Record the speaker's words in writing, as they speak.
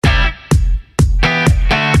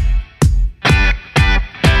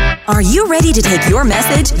Are you ready to take your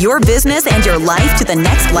message, your business, and your life to the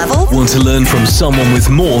next level? Want to learn from someone with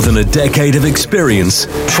more than a decade of experience,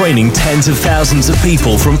 training tens of thousands of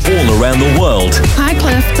people from all around the world? Hi,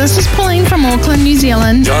 Cliff. This is Pauline from Auckland, New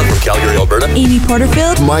Zealand. John from Calgary, Alberta. Amy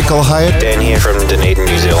Porterfield. Michael Hyatt. Dan here from Dunedin,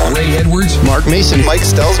 New Zealand. Ray Edwards. Mark Mason. Mike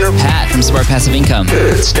Stelzner. Pat from Smart Passive Income.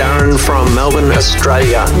 It's Darren from Melbourne,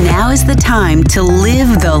 Australia. Now is the time to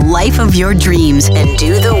live the life of your dreams and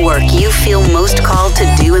do the work you feel most called to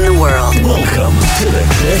do in the world. Welcome to the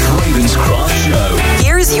Cliff Ravenscraft Show.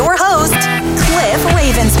 Here's your host, Cliff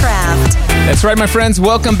Ravenscraft. That's right, my friends.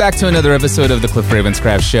 Welcome back to another episode of the Cliff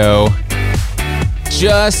Ravenscraft Show.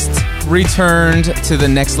 Just returned to the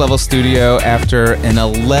Next Level studio after an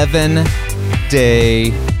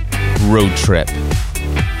 11-day road trip.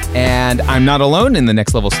 And I'm not alone in the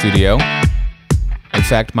Next Level studio. In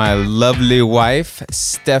fact, my lovely wife,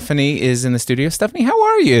 Stephanie, is in the studio. Stephanie, how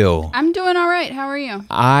are you? I'm doing all right. How are you?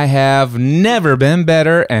 I have never been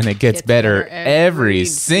better, and it gets better every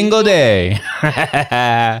single day.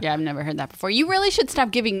 Yeah, I've never heard that before. You really should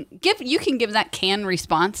stop giving. You can give that canned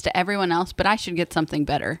response to everyone else, but I should get something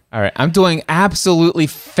better. All right, I'm doing absolutely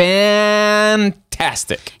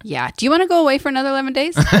fantastic. Yeah. Do you want to go away for another 11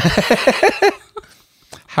 days?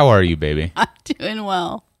 How are you, baby? I'm doing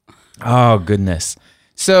well. Oh, goodness.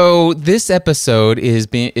 So this episode is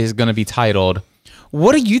going to be titled,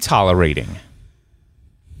 What Are You Tolerating?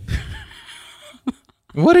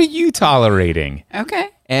 What are you tolerating? Okay.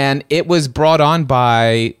 And it was brought on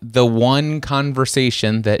by the one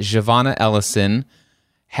conversation that Giovanna Ellison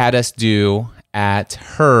had us do at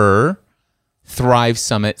her Thrive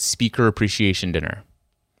Summit Speaker Appreciation Dinner.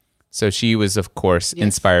 So she was, of course,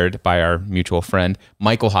 inspired by our mutual friend,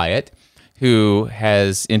 Michael Hyatt, who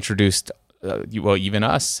has introduced, even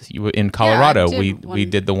us in Colorado. We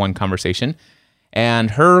did the one conversation. And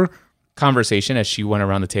her conversation, as she went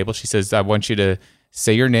around the table, she says, I want you to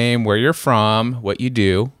say your name, where you're from, what you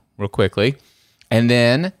do, real quickly. And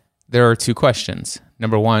then there are two questions.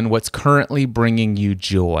 Number one, what's currently bringing you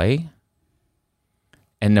joy?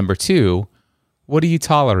 And number two, what are you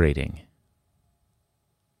tolerating?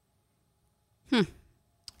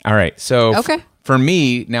 All right. So for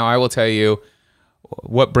me, now I will tell you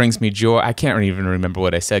what brings me joy. I can't even remember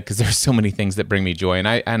what I said because there's so many things that bring me joy.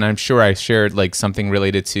 And I'm sure I shared like something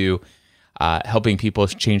related to helping people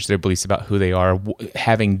change their beliefs about who they are,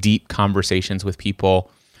 having deep conversations with people,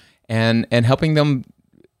 and helping them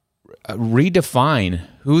redefine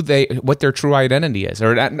what their true identity is.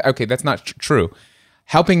 Or okay, that's not true.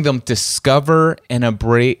 Helping them discover and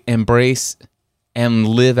embrace and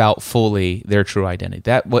live out fully their true identity.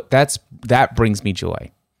 That brings me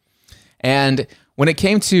joy. And when it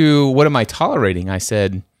came to what am I tolerating, I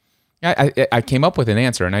said, I came up with an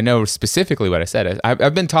answer, and I know specifically what I said.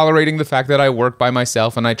 I've been tolerating the fact that I work by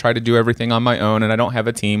myself and I try to do everything on my own and I don't have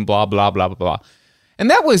a team, blah, blah, blah, blah, blah. And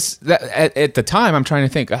that was, at the time, I'm trying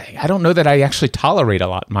to think, I don't know that I actually tolerate a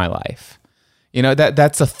lot in my life. You know,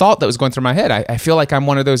 that's a thought that was going through my head. I feel like I'm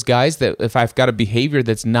one of those guys that if I've got a behavior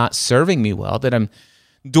that's not serving me well, that I'm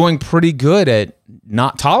doing pretty good at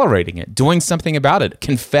not tolerating it, doing something about it,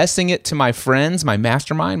 confessing it to my friends, my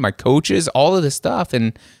mastermind, my coaches, all of this stuff,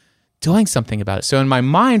 and doing something about it. So in my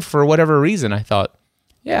mind, for whatever reason, I thought,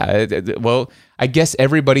 well, I guess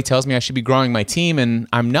everybody tells me I should be growing my team, and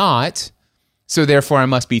I'm not. So therefore, I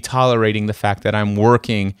must be tolerating the fact that I'm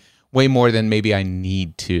working way more than maybe I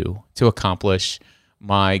need to accomplish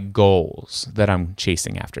my goals that I'm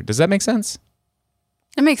chasing after. Does that make sense?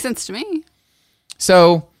 It makes sense to me.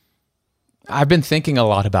 So I've been thinking a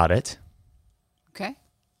lot about it. Okay.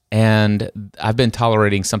 And I've been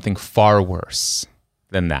tolerating something far worse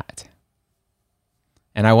than that.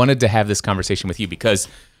 And I wanted to have this conversation with you because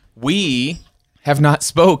we have not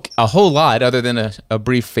spoke a whole lot other than a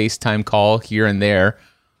brief FaceTime call here and there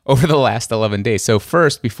over the last 11 days. So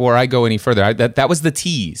first, before I go any further, that was the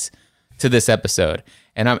tease to this episode.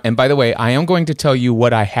 And by the way, I am going to tell you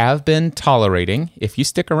what I have been tolerating if you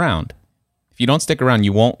stick around. If you don't stick around,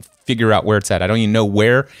 you won't figure out where it's at. I don't even know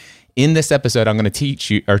where in this episode I'm going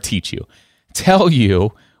to tell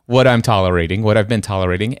you what I'm tolerating, what I've been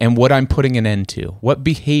tolerating, and what I'm putting an end to. What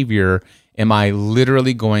behavior am I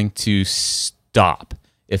literally going to stop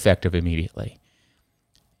effective immediately?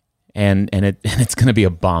 And it's going to be a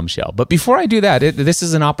bombshell. But before I do that, this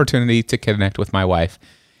is an opportunity to connect with my wife.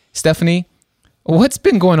 Stephanie, what's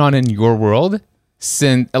been going on in your world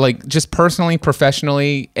since, like, just personally,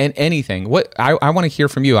 professionally, and anything? What I want to hear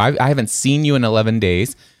from you. I haven't seen you in 11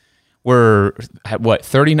 days. We're,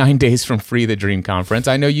 39 days from Free the Dream Conference.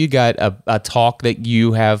 I know you got a talk that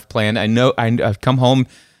you have planned. I know I've come home.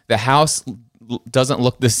 The house doesn't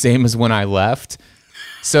look the same as when I left.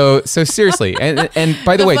 So seriously, and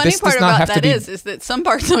by the way, funny this part does not about have to that be. is that some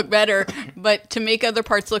parts look better, but to make other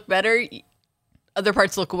parts look better, other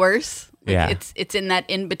parts look worse. Like Yeah. it's in that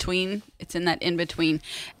in between. It's in that in between,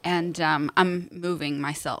 and I'm moving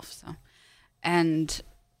myself. So, and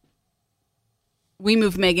we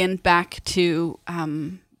moved Megan back to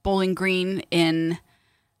Bowling Green in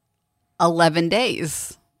 11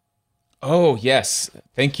 days. Oh yes,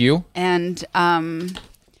 thank you. And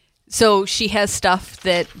so she has stuff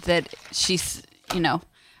that she's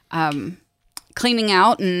cleaning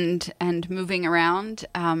out and moving around.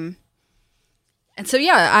 And so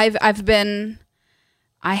yeah, I have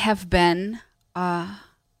been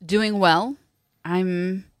doing well.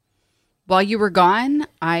 While you were gone,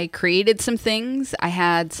 I created some things. I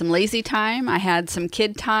had some lazy time. I had some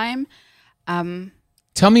kid time.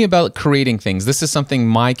 Tell me about creating things. This is something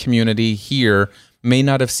my community here may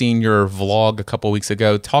not have seen your vlog a couple weeks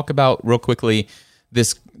ago. Talk about real quickly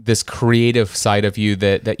this creative side of you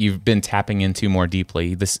that you've been tapping into more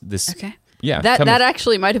deeply. This Okay. Yeah. That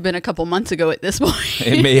actually might have been a couple months ago at this point.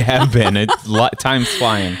 It may have been. Time's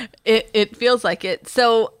flying. It feels like it.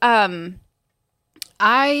 So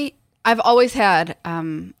I've always had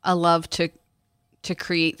a love to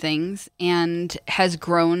create things, and has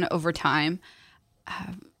grown over time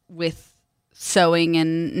with sewing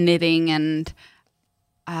and knitting, and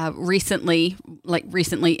recently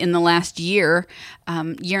in the last year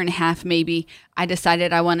and a half maybe, I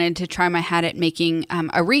decided I wanted to try my hat at making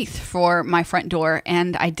a wreath for my front door,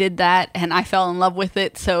 and I did that, and I fell in love with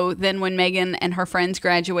it. So then when Megan and her friends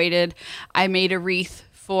graduated, I made a wreath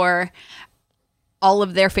for all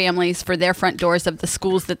of their families for their front doors of the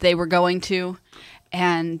schools that they were going to.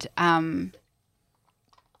 And I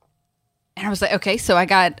was like, okay, so I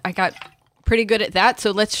got pretty good at that.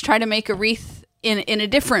 So let's try to make a wreath in a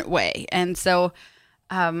different way. And so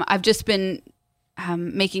I've just been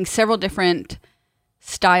making several different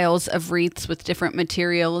styles of wreaths with different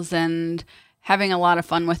materials and having a lot of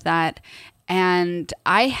fun with that. And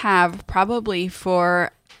I have probably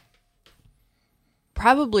for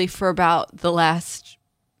about the last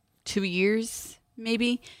 2 years,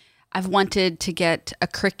 maybe, I've wanted to get a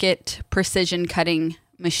Cricut precision cutting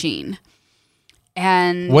machine.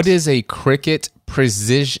 And what is a Cricut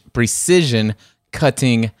precision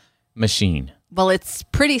cutting machine? Well, it's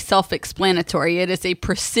pretty self-explanatory. It is a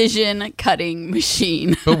precision cutting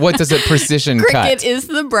machine. But what does it precision Cricut cut? is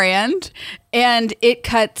the brand, and it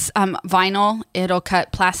cuts vinyl. It'll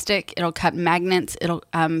cut plastic. It'll cut magnets.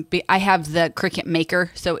 I have the Cricut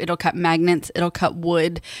Maker, so it'll cut magnets. It'll cut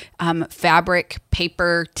wood, fabric,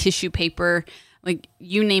 paper, tissue paper, like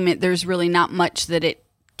you name it. There's really not much that it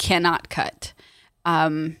cannot cut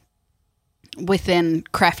within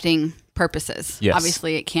crafting purposes. Yes.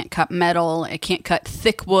 Obviously, it can't cut metal. It can't cut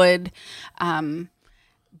thick wood.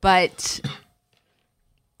 But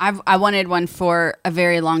I wanted one for a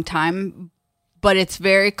very long time, but it's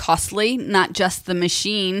very costly, not just the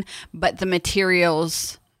machine, but the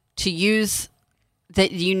materials to use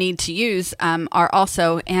that you need to use are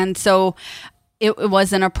also. And so it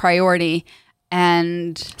wasn't a priority.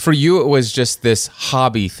 And for you, it was just this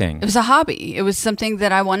hobby thing. It was a hobby. It was something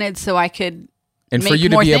that I wanted so I could and make for you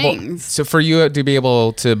to more be things. for you to be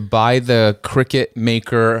able to buy the Cricut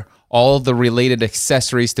Maker, all the related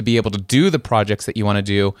accessories to be able to do the projects that you want to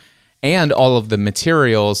do, and all of the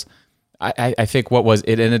materials, I think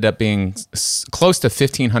it ended up being close to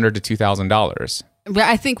 $1,500 to $2,000.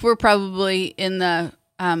 I think we're probably in the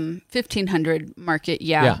 $1,500 market,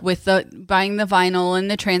 yeah, with the buying the vinyl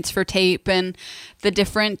and the transfer tape and the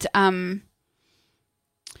different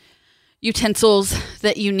utensils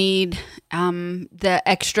that you need, the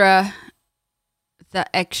extra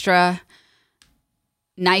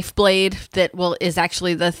knife blade that is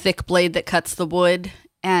actually the thick blade that cuts the wood,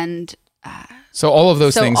 and so all of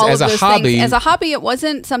those things as a hobby. As a hobby, it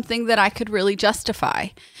wasn't something that I could really justify.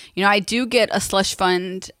 You know, I do get a slush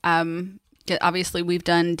fund. Obviously, we've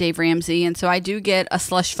done Dave Ramsey, and so I do get a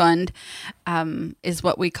slush fund, is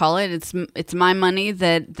what we call it. It's my money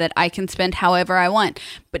that I can spend however I want.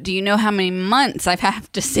 But do you know how many months I have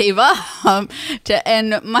to save up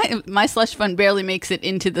and my slush fund barely makes it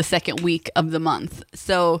into the second week of the month.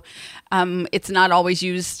 So it's not always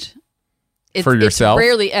used for yourself. It's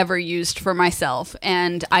rarely ever used for myself,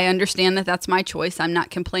 and I understand that that's my choice. I'm not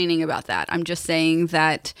complaining about that. I'm just saying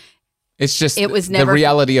that. It's just it was the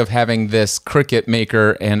reality of having this Cricut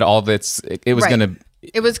Maker and all that's. It was right. going to.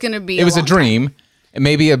 It was going to be. It was a dream. It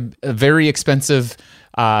may be a very expensive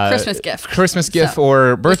Christmas gift,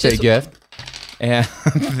 or birthday gift. And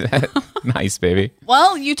nice, baby.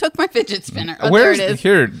 Well, you took my fidget spinner. Oh, Where's there it is.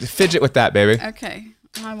 Here, fidget with that, baby. Okay.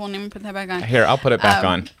 I won't even put that back on. Here, I'll put it back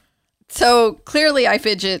on. So clearly I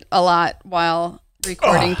fidget a lot while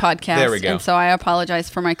recording podcasts. there we go. And so I apologize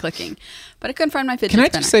for my clicking. But I couldn't find my fidget Can I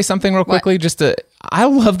spinner. just say something real What? quickly? I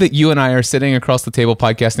love that you and I are sitting across the table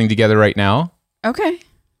podcasting together right now. Okay.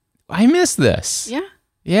 I miss this. Yeah.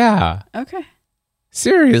 Yeah. Okay.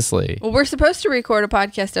 Seriously. Well, we're supposed to record a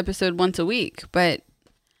podcast episode once a week, but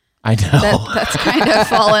I know. that's kind of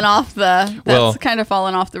fallen off the Well-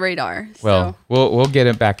 fallen off the radar. Well, we'll get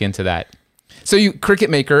it back into that. So you Cricut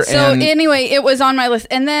Maker So and anyway, it was on my list.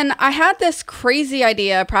 And then I had this crazy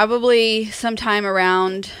idea probably sometime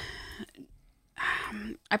around,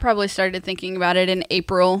 I probably started thinking about it in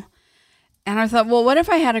April. And I thought, well, what if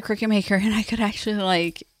I had a Cricut Maker and I could actually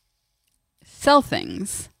like sell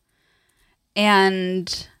things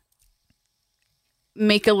and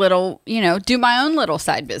make a little, do my own little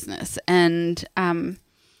side business. And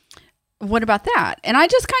what about that? And I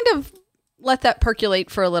just kind of let that percolate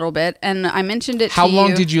for a little bit. And I mentioned it how to you.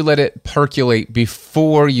 long did you let it percolate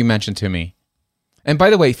before you mentioned to me? And by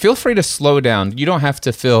the way, feel free to slow down. You don't have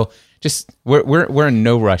to feel just we're in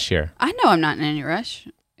no rush here. I know I'm not in any rush,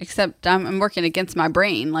 except I'm working against my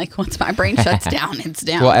brain. Like once my brain shuts down, it's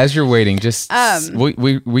down. Well, as you're waiting, just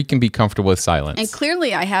we can be comfortable with silence. And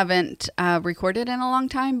clearly I haven't recorded in a long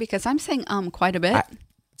time because I'm saying quite a bit.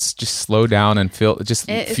 Just slow down and feel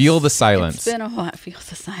the silence. It's been a while. Feel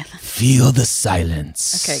the silence. Feel the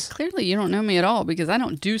silence. Okay, clearly you don't know me at all because I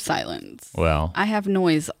don't do silence. Well, I have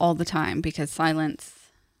noise all the time because silence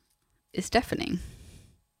is deafening.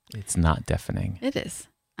 it's not deafening. It is.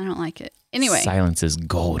 I don't like it. Anyway. Silence is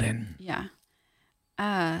golden. Yeah.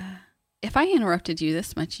 If I interrupted you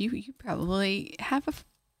this much, you probably have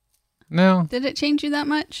No. Did it change you that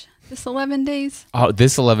much? This 11 days? Oh,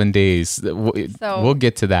 this 11 days. We'll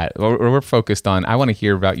get to that. We're focused on, I want to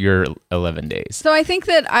hear about your 11 days. So I think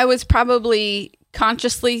that I was probably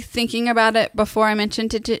consciously thinking about it before I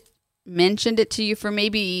mentioned it to you for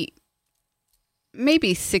maybe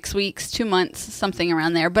 6 weeks, 2 months, something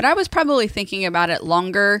around there. But I was probably thinking about it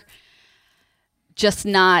longer, just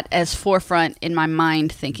not as forefront in my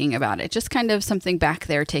mind thinking about it. Just kind of something back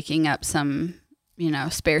there taking up some,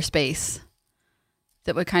 spare space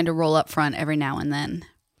that would kind of roll up front every now and then.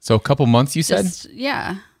 So a couple months, you said?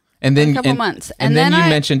 Yeah. And then a couple months. And then you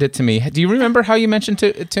mentioned it to me. Do you remember how you mentioned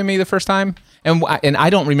it to me the first time? And I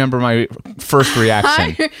don't remember my first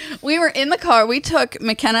reaction. We were in the car. We took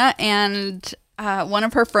McKenna and one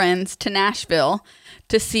of her friends to Nashville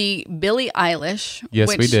to see Billie Eilish. Yes,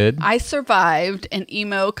 which we did. I survived an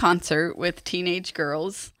emo concert with teenage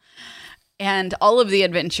girls and all of the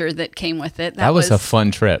adventure that came with it. That was a fun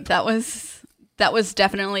trip. That was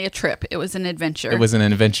definitely a trip. It was an adventure. It was an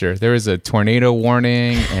adventure. There was a tornado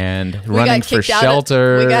warning and running for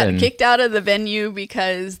shelter. We got kicked out of the venue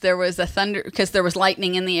because there was there was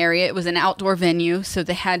lightning in the area. It was an outdoor venue, so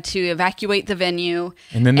they had to evacuate the venue.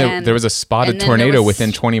 And then there was a spotted tornado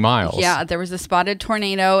within 20 miles. Yeah, there was a spotted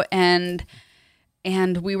tornado, and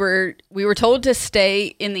we were told to stay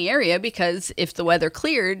in the area because if the weather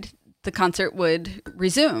cleared, the concert would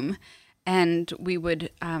resume. And we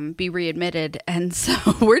would be readmitted, and so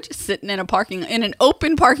we're just sitting in an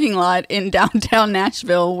open parking lot in downtown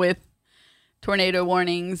Nashville with tornado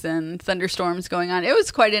warnings and thunderstorms going on. It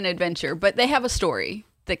was quite an adventure, but they have a story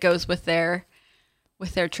that goes with their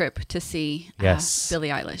trip to see Billie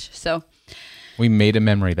Eilish. So we made a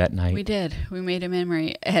memory that night. We did. We made a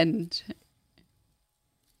memory, and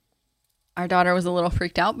our daughter was a little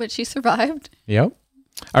freaked out, but she survived. Yep.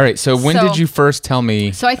 All right. So when did you first tell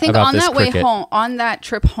me? So I think about on this that way Cricut? home, on that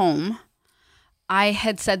trip home, I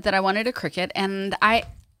had said that I wanted a Cricut, and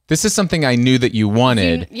This is something I knew that you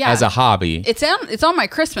wanted as a hobby. It's on my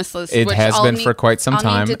Christmas list. It which has I'll been need- for quite some I'll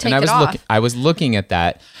time, need to take and it off. I was looking at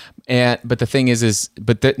that, but the thing is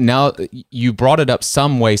now you brought it up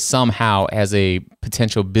some way somehow as a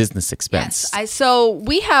potential business expense. Yes. So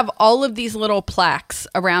we have all of these little plaques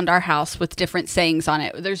around our house with different sayings on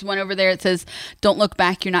it. There's one over there that says, "Don't look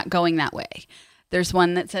back, you're not going that way." There's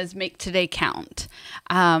one that says, "Make today count."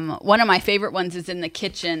 One of my favorite ones is in the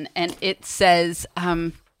kitchen, and it says,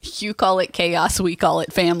 "You call it chaos, we call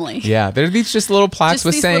it family." Yeah, there are these just little plaques Just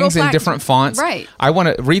with these sayings little in plaques. different fonts. Right. I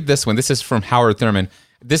want to read this one. This is from Howard Thurman.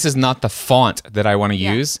 This is not the font that I want to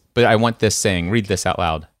use, but I want this saying. Read this out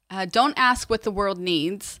loud. Don't ask what the world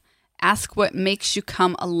needs. Ask what makes you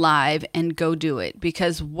come alive and go do it.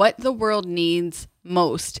 Because what the world needs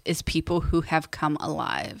most is people who have come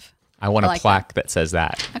alive. I want a like plaque that says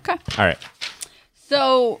that. Okay. All right.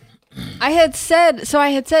 So I had said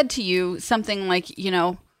to you something like,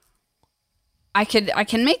 I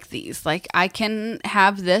can make these. Like I can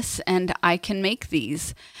have this and I can make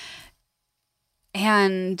these.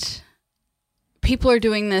 And people are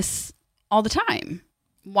doing this all the time.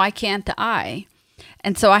 Why can't I?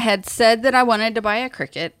 And so I had said that I wanted to buy a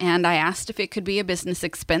Cricut, and I asked if it could be a business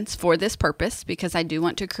expense for this purpose because I do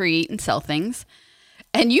want to create and sell things.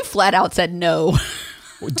 And you flat out said no.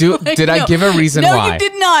 Did I give a reason why? No, you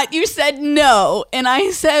did not. You said no. And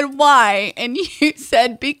I said why. And you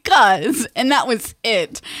said because. And that was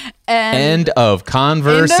it. And End of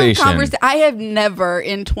conversation. I have never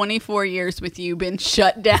in 24 years with you been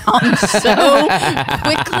shut down so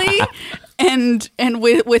quickly and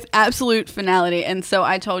with absolute finality. And so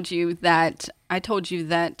I told you that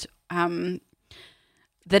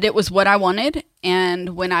that it was what I wanted.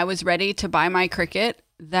 And when I was ready to buy my Cricut,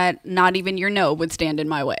 that not even your no would stand in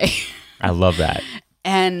my way. I love that.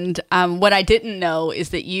 And what I didn't know is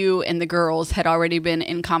that you and the girls had already been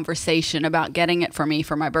in conversation about getting it for me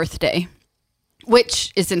for my birthday,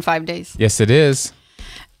 which is in 5 days. Yes, it is.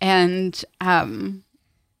 And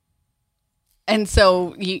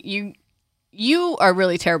so you are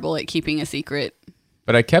really terrible at keeping a secret.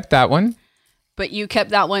 But I kept that one. But you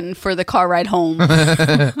kept that one for the car ride home.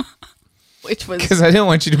 Which was because I didn't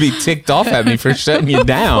want you to be ticked off at me for shutting you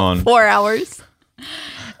down. 4 hours.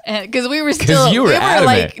 Because we were still, you were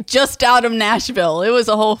like just out of Nashville. It was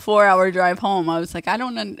a whole 4-hour drive home. I was like, I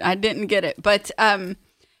didn't get it. But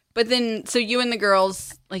then, so you and the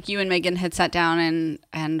girls, like you and Megan had sat down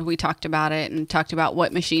and we talked about it and talked about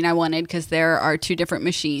what machine I wanted because there are 2 different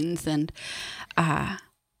machines. And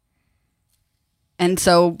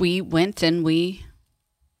so we went and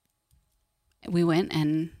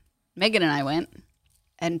Megan and I went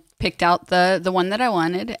and picked out the one that I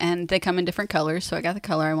wanted, and they come in different colors. So I got the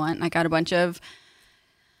color I want. And I got a bunch of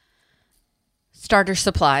starter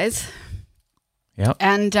supplies. Yep.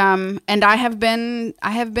 And I have been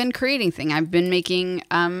creating things. I've been making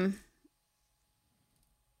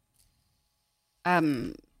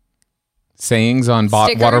sayings on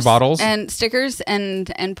water bottles and stickers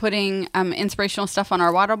and putting inspirational stuff on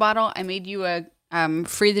our water bottle. I made you a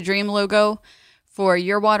Free the Dream logo for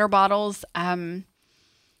your water bottles.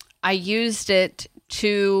 I used it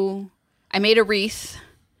I made a wreath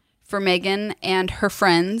for Megan and her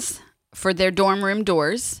friends for their dorm room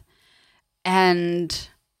doors. And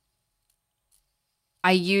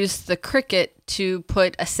I used the Cricut to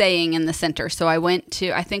put a saying in the center. So I went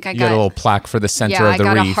to, I think I got a little plaque for the center of the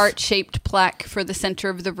wreath. I got a heart-shaped plaque for the center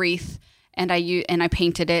of the wreath. And I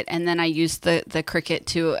painted it. And then I used the Cricut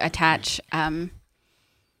to attach, I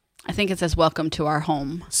think it says "Welcome to our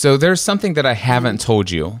home." So there's something that I haven't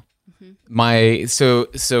told you. Mm-hmm.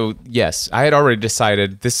 So yes, I had already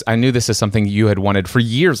decided this. I knew this is something you had wanted for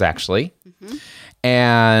years, actually. Mm-hmm.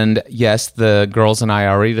 And yes, the girls and I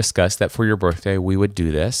already discussed that for your birthday we would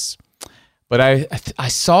do this. But I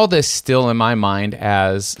saw this still in my mind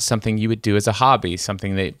as something you would do as a hobby,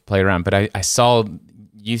 something they play around. But I saw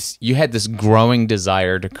you had this growing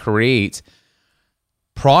desire to create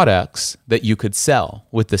products that you could sell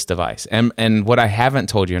with this device. And what I haven't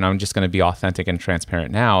told you, and I'm just going to be authentic and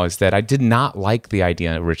transparent now, is that I did not like the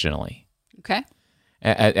idea originally. Okay.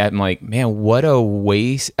 I'm like, man, what a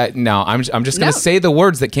waste. No, I'm just going to say the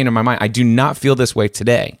words that came to my mind. I do not feel this way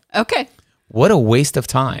today. Okay. What a waste of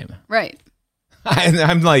time. Right.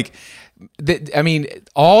 I'm like, I mean,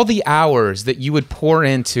 all the hours that you would pour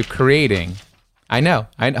into creating. I know.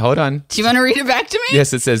 Hold on. Do you want to read it back to me?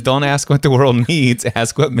 Yes, it says, don't ask what the world needs,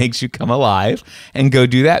 ask what makes you come alive, and go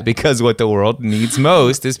do that, because what the world needs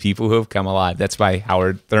most is people who have come alive. That's by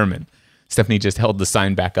Howard Thurman. Stephanie just held the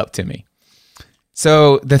sign back up to me.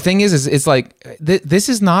 So the thing is it's like, this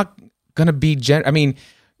is not going to be, I mean,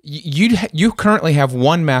 you currently have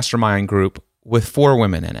one mastermind group with 4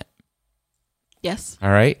 women in it. Yes. All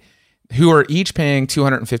right. Who are each paying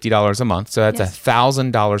 $250 a month. So that's Yes.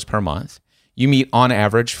 $1,000 per month. You meet on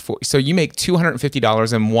average, so you make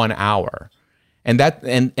 $250 in 1 hour. And that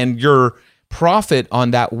and your profit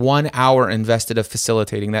on that 1 hour invested of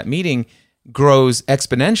facilitating that meeting grows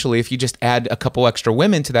exponentially if you just add a couple extra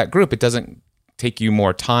women to that group. It doesn't take you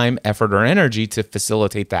more time, effort, or energy to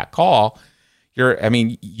facilitate that call.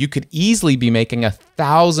 You could easily be making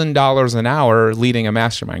 $1,000 an hour leading a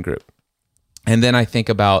mastermind group. And then I think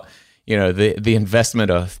about, the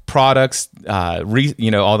investment of products, all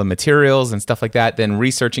the materials and stuff like that, then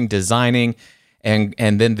researching, designing, and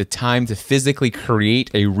then the time to physically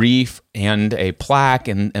create a wreath and a plaque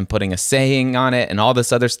and putting a saying on it and all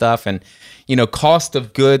this other stuff. And, cost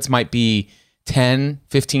of goods might be $10,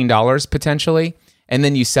 $15 potentially. And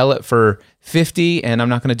then you sell it for $50, and I'm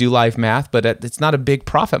not going to do live math, but it's not a big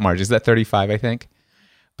profit margin. Is that $35, I think?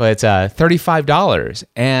 But $35.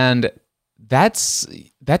 And that's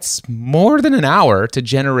more than an hour to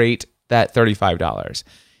generate that $35.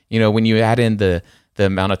 When you add in the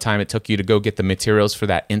amount of time it took you to go get the materials for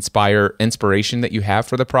that inspiration that you have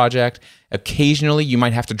for the project, occasionally you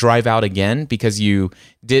might have to drive out again because you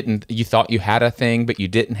thought you had a thing, but you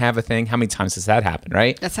didn't have a thing. How many times has that happened,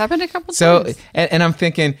 right? That's happened a couple So, times. and I'm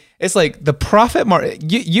thinking, it's like the profit margin,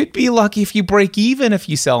 you'd be lucky if you break even if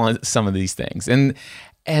you sell on some of these things. I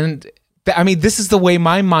mean, this is the way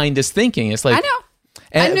my mind is thinking. It's like, I know.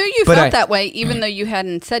 I knew you felt that way, even though you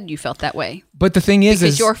hadn't said you felt that way. But the thing is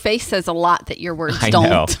because your face says a lot that your words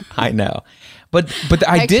don't. I know. But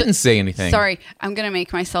I didn't say anything. Sorry, I'm going to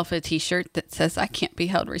make myself a T-shirt that says I can't be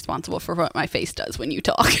held responsible for what my face does when you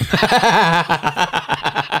talk.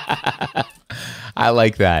 I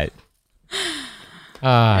like that.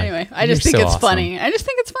 Anyway, I just think it's funny. I just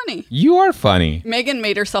think it's funny. You are funny. Megan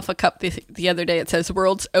made herself a cup the other day. It says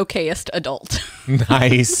 "World's Okayest Adult."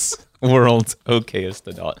 Nice. World's okayest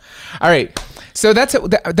adult. All right. So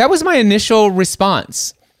that was my initial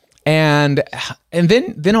response. And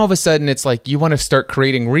then all of a sudden it's like you want to start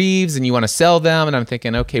creating Reeves and you want to sell them. And I'm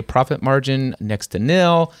thinking, okay, profit margin next to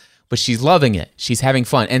nil, but she's loving it. She's having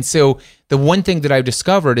fun. And so the one thing that I've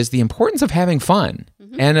discovered is the importance of having fun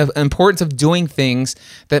and the importance of doing things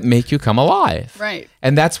that make you come alive. Right.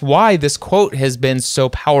 And that's why this quote has been so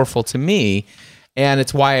powerful to me. And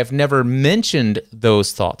it's why I've never mentioned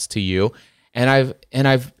those thoughts to you. And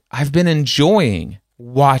I've been enjoying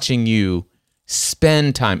watching you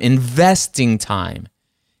spend time, investing time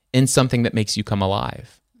in something that makes you come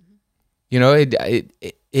alive.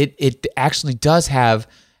 It actually does have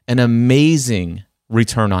an amazing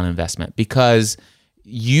return on investment because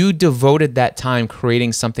you devoted that time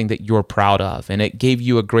creating something that you're proud of, and it gave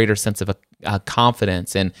you a greater sense of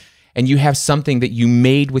confidence, and you have something that you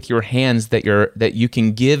made with your hands that you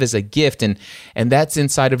can give as a gift, and that's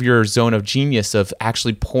inside of your zone of genius of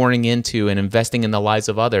actually pouring into and investing in the lives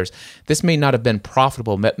of others. This may not have been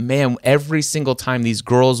profitable, but man, every single time these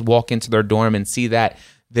girls walk into their dorm and see that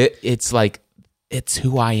it's like, it's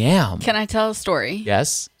who I am. Can I tell a story?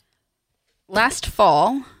 Yes. Last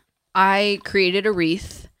fall, I created a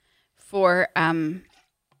wreath for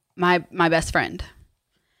my best friend.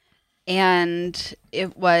 And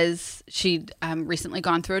she'd recently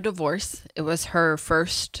gone through a divorce. It was her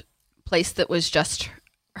first place that was just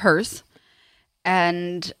hers.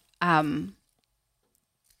 And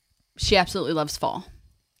she absolutely loves fall.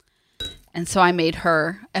 And so I made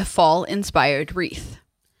her a fall-inspired wreath.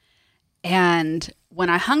 And when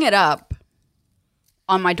I hung it up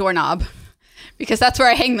on my doorknob, because that's where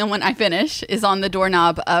I hang them when I finish, is on the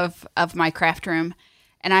doorknob of my craft room.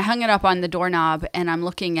 And I hung it up on the doorknob and I'm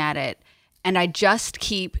looking at it and I just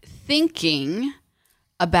keep thinking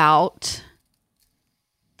about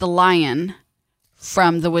the lion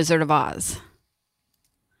from The Wizard of Oz.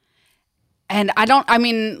 And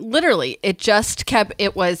literally,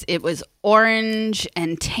 it was orange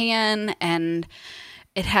and tan and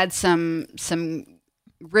it had some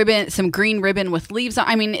ribbon, some green ribbon with leaves on.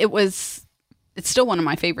 I mean, it's still one of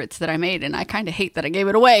my favorites that I made, and I kind of hate that I gave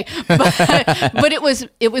it away. But it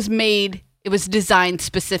was designed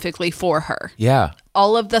specifically for her. Yeah.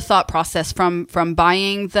 All of the thought process from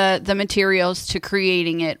buying the materials to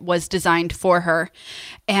creating it was designed for her.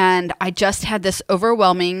 And I just had this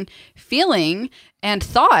overwhelming feeling and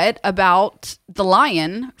thought about the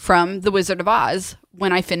lion from The Wizard of Oz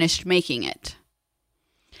when I finished making it.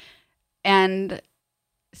 And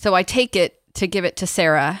so I take it to give it to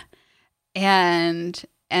Sarah. And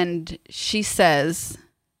she says,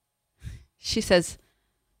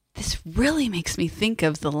 this really makes me think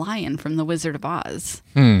of the lion from The Wizard of Oz.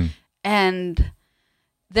 And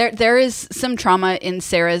there is some trauma in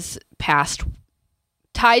Sarah's past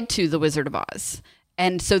tied to The Wizard of Oz.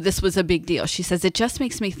 And so this was a big deal. She says, it just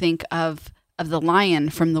makes me think of the lion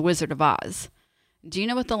from The Wizard of Oz. Do you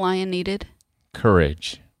know what the lion needed?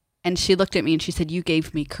 Courage. And she looked at me and she said, you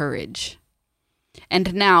gave me courage.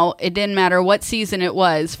 And now, it didn't matter what season it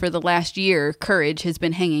was, for the last year, courage has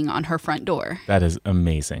been hanging on her front door. That is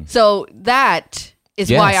amazing. So that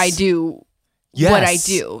is why I do what I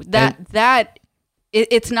do.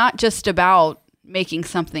 It's not just about making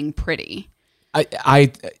something pretty. It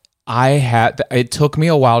took me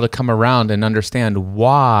a while to come around and understand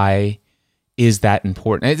why is that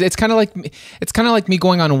important. It's kind of like me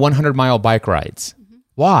going on 100-mile bike rides. Mm-hmm.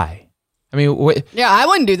 Why? I mean, yeah, I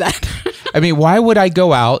wouldn't do that. I mean, why would I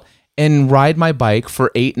go out and ride my bike for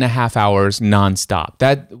 8.5 hours nonstop?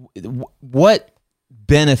 What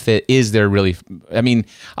benefit is there really? I mean,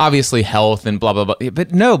 obviously health and blah, blah, blah.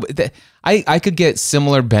 But no, I could get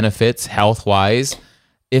similar benefits health-wise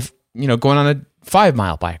if, going on a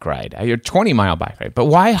 5-mile bike ride, a 20-mile bike ride. But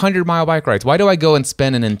why 100-mile bike rides? Why do I go and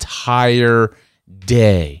spend an entire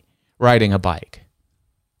day riding a bike?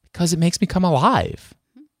 Because it makes me come alive.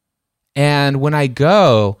 And when I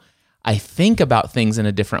go, I think about things in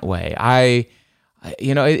a different way.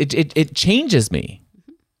 It changes me.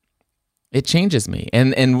 It changes me.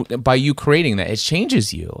 And by you creating that, it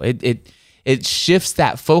changes you. It shifts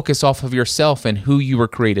that focus off of yourself and who you were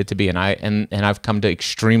created to be. And I've come to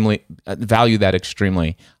extremely value that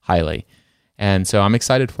extremely highly. And so I'm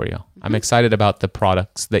excited for you. I'm excited about the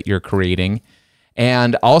products that you're creating.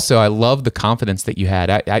 And also, I love the confidence that you had.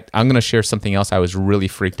 I'm going to share something else I was really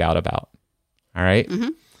freaked out about. All right? Mm-hmm.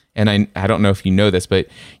 And I don't know if you know this, but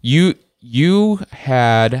you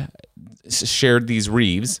had shared these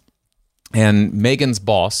Reeves, and Megan's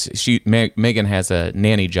boss, Megan has a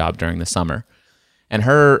nanny job during the summer. And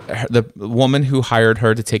the woman who hired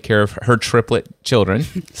her to take care of her triplet children.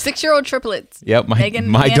 6-year-old triplets. Yep,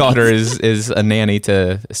 my daughter is a nanny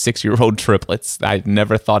to 6-year-old triplets. I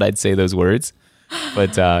never thought I'd say those words,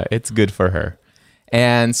 but it's good for her.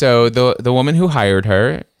 And so the woman who hired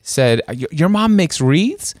her said, "Your mom makes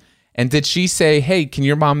wreaths?" And did she say, "Hey, can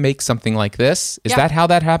your mom make something like this?" Is that how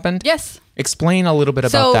that happened? Yes. Explain a little bit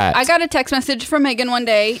about that. So I got a text message from Megan one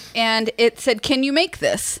day, and it said, "Can you make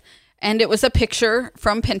this?" And it was a picture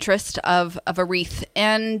from Pinterest of a wreath.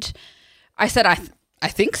 And I said, I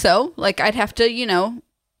think so. Like, I'd have to,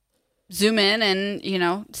 zoom in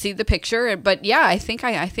and, see the picture. But yeah, I think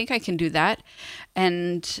I can do that.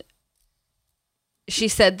 And she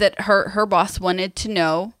said that her boss wanted to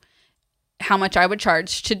know how much I would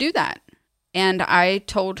charge to do that. And I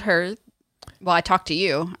told her, well, I talked to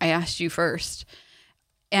you. I asked you first.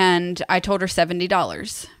 And I told her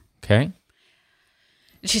 $70. Okay.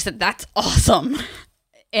 She said, "That's awesome."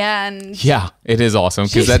 And yeah, it is awesome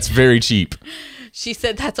because that's very cheap. She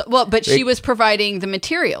said but she was providing the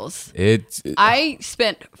materials. I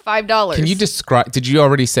spent $5. Can you describe, did you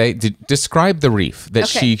already say, describe the wreath that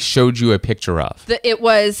she showed you a picture of? It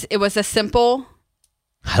was a simple.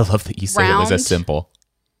 I love that you said it was a simple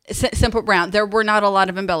round. There were not a lot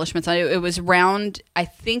of embellishments on it. It was round. I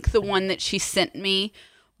think the one that she sent me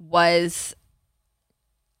was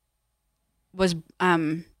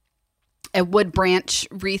a wood branch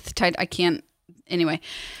wreath type. Anyway,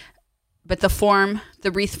 but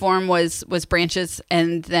the wreath form was branches,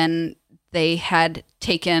 and then they had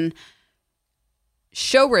taken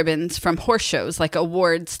show ribbons from horse shows, like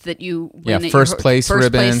awards that you win. First place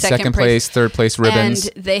ribbons, second place, third place ribbons.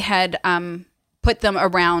 And they had put them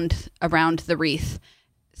around the wreath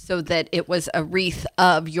so that it was a wreath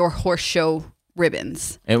of your horse show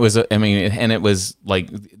ribbons. It was, and it was like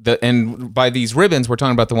and by these ribbons, we're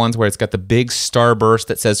talking about the ones where it's got the big starburst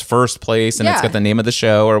that says first place, and it's got the name of the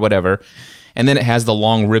show or whatever, and then it has the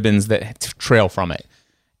long ribbons that trail from it.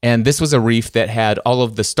 And this was a wreath that had all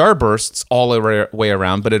of the starbursts all the way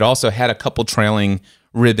around, but it also had a couple trailing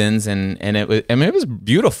ribbons, and it was, it was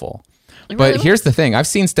beautiful. But here's the thing. I've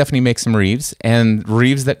seen Stephanie make some wreaths, and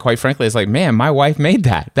wreaths that, quite frankly, is like, man, my wife made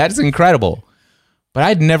that. That is incredible. But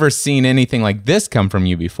I'd never seen anything like this come from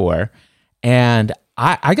you before. And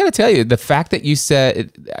I got to tell you, the fact that you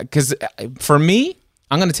said, because for me,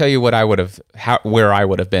 I'm going to tell you where I would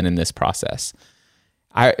have been in this process.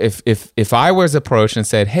 If I was approached and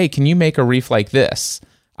said, "Hey, can you make a wreath like this?"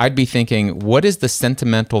 I'd be thinking, what is the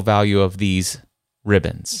sentimental value of these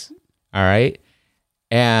ribbons? All right.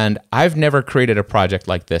 And I've never created a project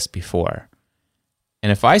like this before.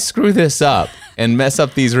 And if I screw this up and mess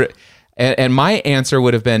up these, and my answer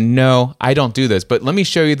would have been, "No, I don't do this. But let me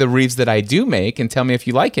show you the wreaths that I do make and tell me if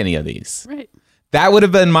you like any of these." Right. That would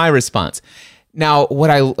have been my response. Now, what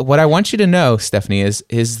I want you to know, Stephanie,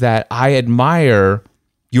 is that I admire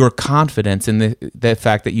your confidence in the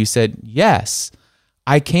fact that you said, "Yes,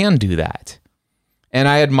 I can do that." And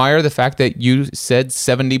I admire the fact that you said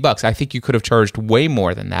 $70. I think you could have charged way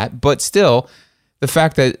more than that, but still, the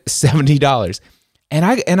fact that $70. And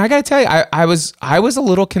I got to tell you, I was a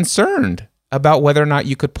little concerned about whether or not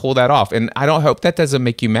you could pull that off. And I don't hope that doesn't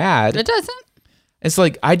make you mad. It doesn't. It's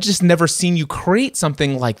like, I just never seen you create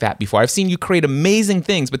something like that before. I've seen you create amazing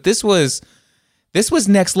things, but this was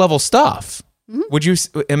next level stuff. Mm-hmm. Would you?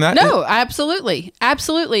 No, absolutely.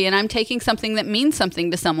 Absolutely. And I'm taking something that means something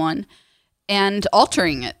to someone and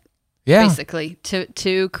altering it, basically,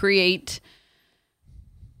 to create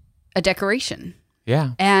a decoration.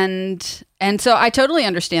 Yeah. And so I totally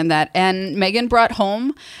understand that. And Megan brought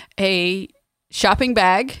home a shopping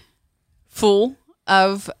bag full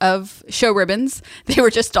of show ribbons. They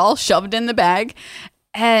were just all shoved in the bag.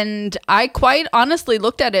 And I quite honestly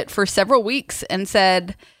looked at it for several weeks and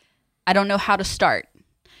said, I don't know how to start.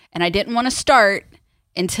 And I didn't want to start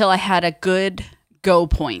until I had a good go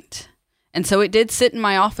point. And so it did sit in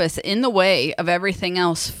my office in the way of everything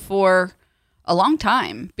else for a long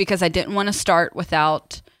time because I didn't want to start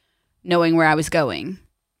without knowing where I was going.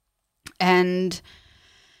 And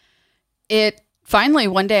it finally,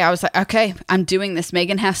 one day I was like, okay, I'm doing this.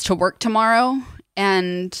 Megan has to work tomorrow,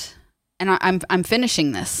 and I'm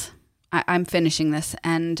finishing this. I'm finishing this,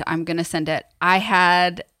 and I'm going to send it. I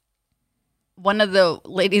had one of the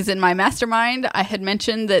ladies in my mastermind, I had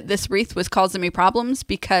mentioned that this wreath was causing me problems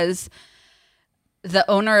because the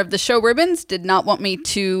owner of the show ribbons did not want me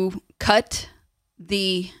to cut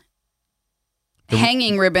the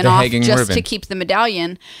hanging ribbon off to keep the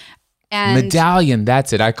medallion. And medallion,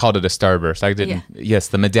 that's it. I called it a starburst. I didn't. Yeah. Yes,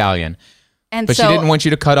 the medallion. But so she didn't want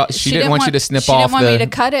you to cut off. She didn't want you to snip off. She didn't want me to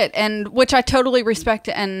cut it, and which I totally respect.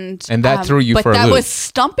 And that threw you for a loop. But that was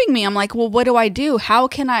stumping me. I'm like, well, what do I do? How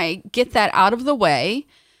can I get that out of the way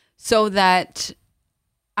so that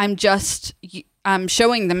I'm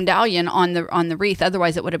showing the medallion on the wreath?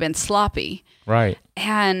 Otherwise, it would have been sloppy. Right.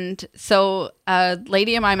 And so a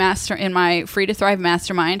lady in my Free to Thrive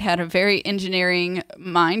mastermind had a very engineering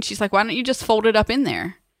mind. She's like, why don't you just fold it up in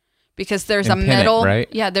there? Because there's a metal, right?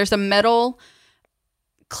 Yeah, there's a metal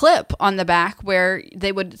clip on the back where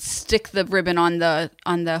they would stick the ribbon on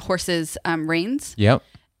the horse's reins. Yep.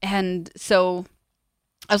 And so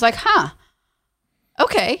I was like,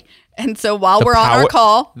 okay. And so while we're on our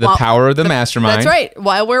call, power of the mastermind. That's right.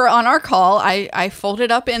 While we're on our call, I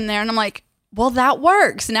folded up in there, and I'm like, well, that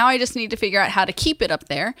works. Now I just need to figure out how to keep it up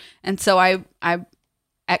there. And so I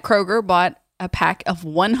at Kroger bought a pack of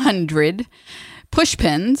 100 push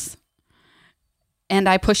pins, and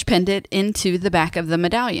I push pinned it into the back of the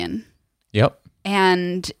medallion. Yep.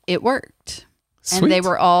 And it worked. Sweet. And they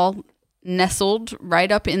were all nestled right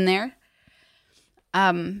up in there.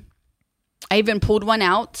 I even pulled one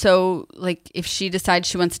out. So like if she decides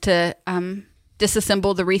she wants to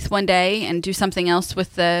disassemble the wreath one day and do something else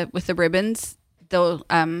with the ribbons, the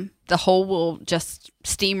hole will just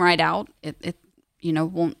steam right out. The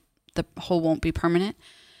hole won't be permanent.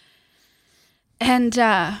 And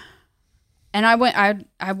I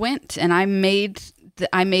went and I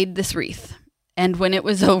made this wreath. And when it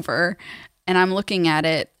was over and I'm looking at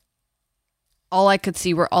it, all I could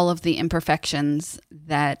see were all of the imperfections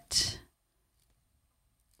that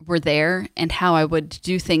were there and how I would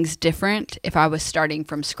do things different if I was starting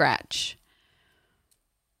from scratch.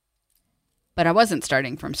 But I wasn't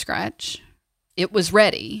starting from scratch. It was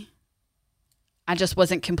ready. I just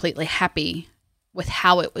wasn't completely happy with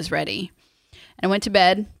how it was ready. And I went to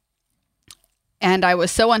bed, and I was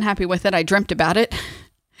so unhappy with it, I dreamt about it.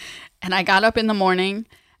 And I got up in the morning,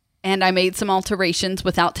 and I made some alterations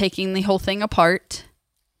without taking the whole thing apart.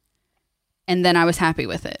 And then I was happy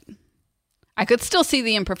with it. I could still see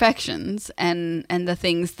the imperfections and the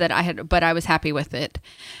things that I had, but I was happy with it.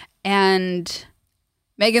 And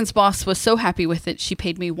Megan's boss was so happy with it, she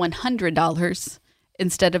paid me $100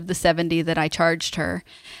 instead of the $70 that I charged her.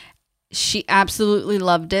 She absolutely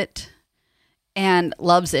loved it and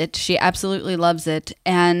loves it. She absolutely loves it.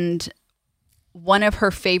 And one of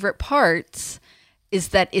her favorite parts is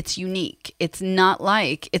that it's unique. It's not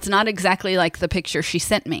exactly like the picture she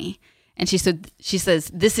sent me. And she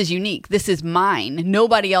says, this is unique. This is mine.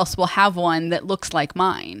 Nobody else will have one that looks like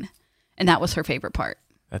mine. And that was her favorite part.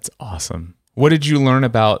 That's awesome. What did you learn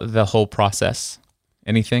about the whole process?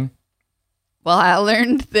 Anything? Well, I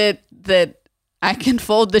learned that I can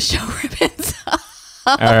fold the show ribbons up.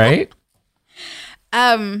 All right.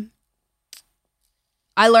 I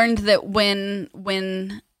learned that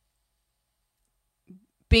when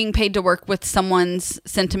being paid to work with someone's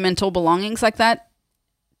sentimental belongings like that,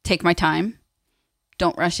 take my time.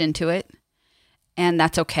 Don't rush into it. And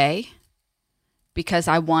that's okay, because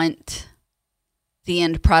I want the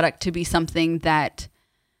end product to be something that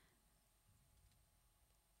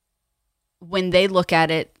when they look at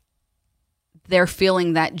it, they're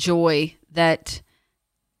feeling that joy that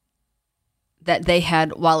they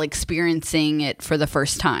had while experiencing it for the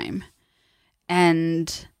first time.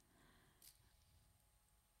 And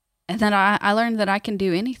then I learned that I can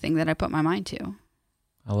do anything that I put my mind to.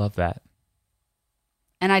 I love that.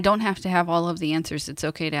 And I don't have to have all of the answers. It's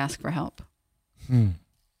okay to ask for help.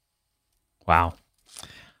 Wow.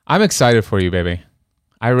 I'm excited for you, baby.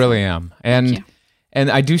 I really am. And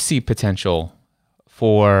I do see potential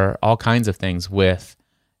for all kinds of things with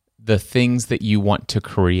the things that you want to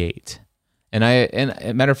create. And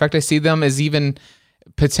a matter of fact, I see them as even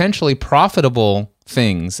potentially profitable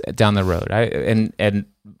things down the road.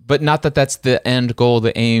 But not that that's the end goal,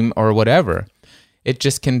 the aim, or whatever. It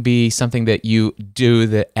just can be something that you do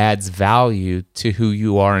that adds value to who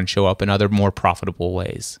you are and show up in other more profitable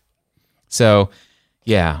ways. So,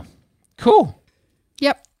 yeah. Cool.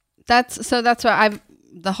 Yep. That's what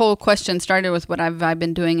the whole question started with what I've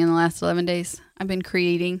been doing in the last 11 days. I've been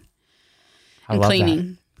creating and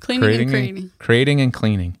cleaning. Creating and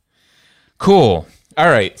cleaning. Cool. All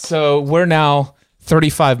right. So we're now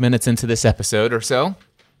 35 minutes into this episode or so.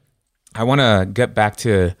 I want to get back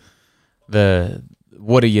to the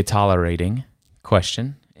what are you tolerating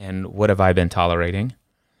question and what have I been tolerating?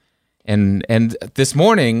 And this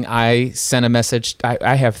morning I sent a message.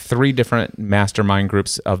 I have 3 different mastermind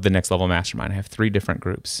groups of the Next Level Mastermind. I have 3 different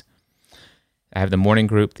groups. I have the morning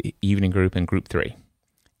group, the evening group, and group 3.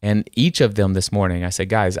 And each of them this morning, I said,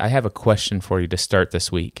 guys, I have a question for you to start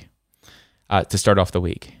this week, to start off the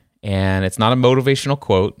week. And it's not a motivational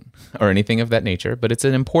quote or anything of that nature, but it's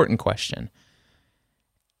an important question.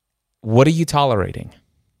 What are you tolerating?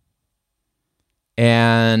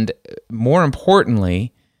 And more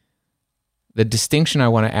importantly, the distinction I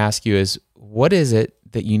want to ask you is, what is it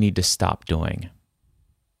that you need to stop doing?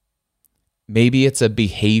 Maybe it's a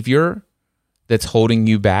behavior that's holding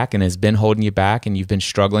you back and has been holding you back and you've been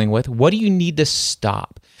struggling with. What do you need to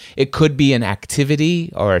stop? It could be an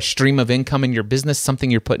activity or a stream of income in your business,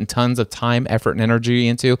 something you're putting tons of time, effort, and energy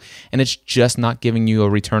into, and it's just not giving you a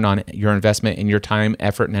return on your investment, and your time,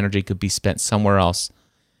 effort, and energy could be spent somewhere else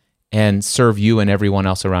and serve you and everyone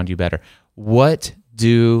else around you better. What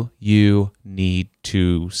do you need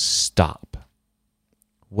to stop?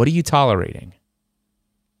 What are you tolerating?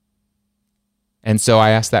 And so I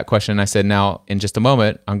asked that question. I said, now, in just a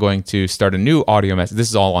moment, I'm going to start a new audio message. This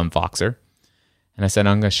is all on Voxer. And I said,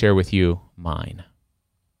 I'm going to share with you mine.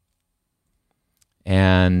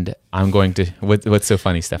 And I'm going to, what's so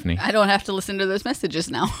funny, Stephanie? I don't have to listen to those messages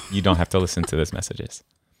now. You don't have to listen to those messages.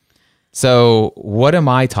 So what am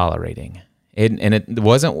I tolerating?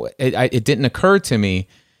 It didn't occur to me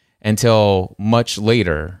until much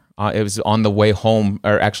later. It was on the way home,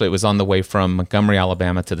 or actually it was on the way from Montgomery,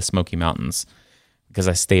 Alabama to the Smoky Mountains, because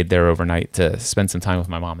I stayed there overnight to spend some time with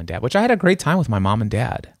my mom and dad, which I had a great time with my mom and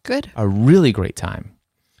dad. Good. A really great time.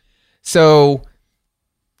 So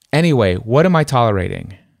anyway, what am I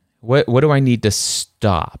tolerating? What do I need to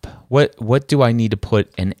stop? What do I need to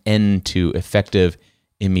put an end to effective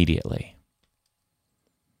immediately?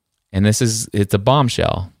 And it's a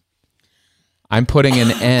bombshell. I am putting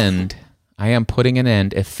an end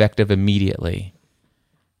effective immediately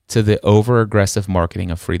to the over-aggressive marketing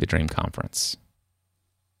of Free the Dream Conference.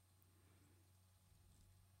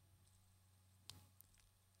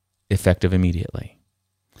 Effective immediately.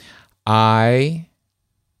 I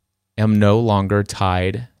am no longer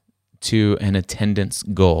tied to an attendance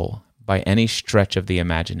goal by any stretch of the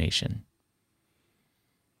imagination.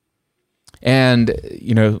 And,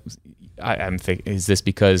 I'm thinking, is this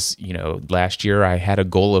because, last year I had a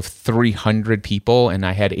goal of 300 people and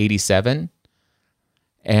I had 87?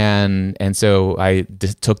 And so I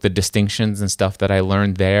took the distinctions and stuff that I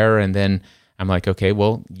learned there, and then I'm like, okay,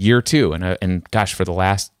 well, year 2, and gosh,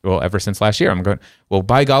 ever since last year, I'm going, well,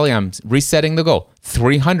 by golly, I'm resetting the goal,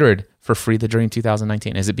 300 for Free the Dream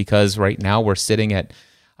 2019. Is it because right now we're sitting at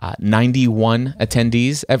 91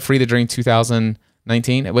 attendees at Free the Dream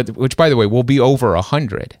 2019, which, by the way, will be over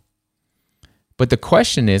 100? But the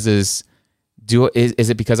question is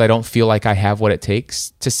it because I don't feel like I have what it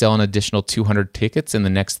takes to sell an additional 200 tickets in the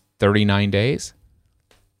next 39 days?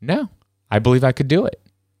 No, I believe I could do it.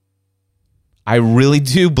 I really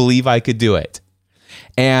do believe I could do it.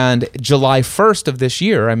 And July 1st of this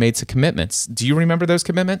year, I made some commitments. Do you remember those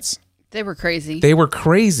commitments? They were crazy. They were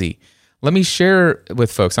crazy. Let me share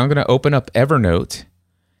with folks. I'm going to open up Evernote,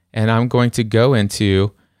 and I'm going to go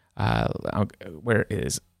into, where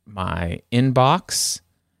is my inbox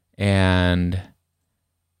and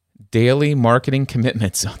daily marketing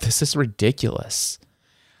commitments. Oh, this is ridiculous.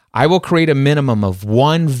 I will create a minimum of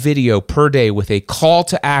 1 video per day with a call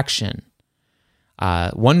to action.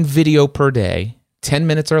 1 video per day, 10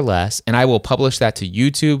 minutes or less, and I will publish that to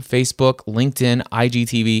YouTube, Facebook, LinkedIn,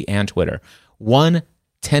 IGTV, and Twitter. 1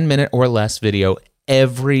 10-minute or less video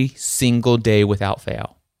every single day without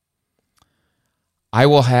fail. I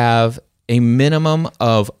will have a minimum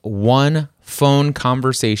of 1 phone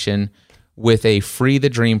conversation with a Free the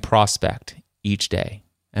Dream prospect each day.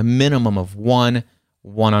 A minimum of 1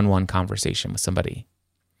 one-on-one conversation with somebody.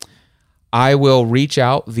 I will reach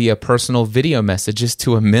out via personal video messages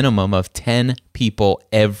to a minimum of 10 people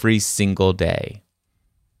every single day.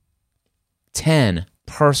 10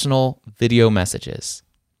 personal video messages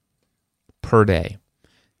per day.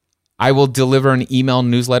 I will deliver an email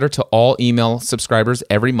newsletter to all email subscribers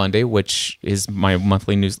every Monday, which is my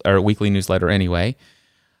monthly news or weekly newsletter anyway.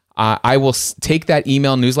 I will take that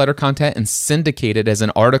email newsletter content and syndicate it as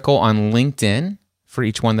an article on LinkedIn for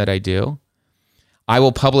each one that I do. I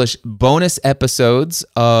will publish bonus episodes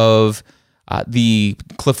of the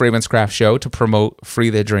Cliff Ravenscraft Show to promote Free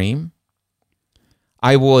the Dream.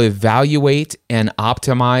 I will evaluate and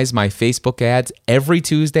optimize my Facebook ads every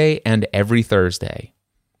Tuesday and every Thursday.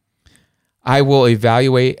 I will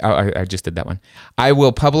evaluate, I just did that one. I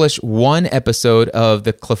will publish one episode of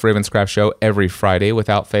the Cliff Ravenscraft Show every Friday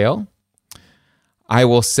without fail. I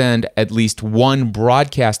will send at least one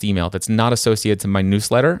broadcast email that's not associated to my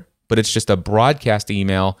newsletter, but it's just a broadcast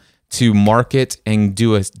email to market and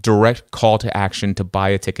do a direct call to action to buy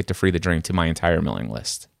a ticket to Free the Dream to my entire mailing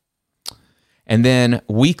list. And then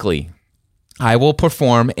weekly, I will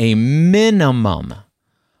perform a minimum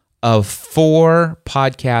of 4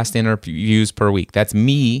 podcast interviews per week. That's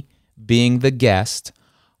me being the guest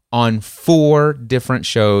on 4 different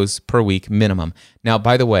shows per week minimum. Now,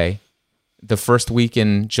 by the way, the first week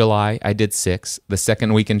in July, I did 6. The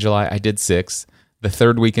second week in July, I did 6. The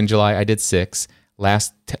third week in July, I did 6.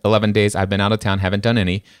 Last 11 days, I've been out of town, haven't done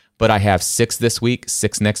any. But I have 6 this week,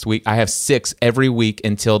 6 next week. I have 6 every week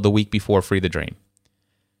until the week before Free the Dream.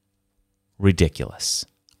 Ridiculous.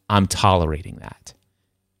 I'm tolerating that.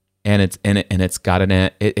 And it's got an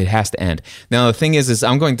end. It has to end. Now the thing is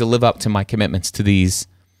I'm going to live up to my commitments to these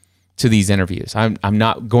interviews. I'm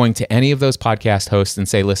not going to any of those podcast hosts and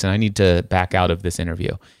say, listen, I need to back out of this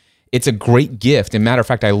interview. It's a great gift. And matter of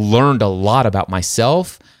fact, I learned a lot about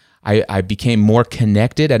myself. I became more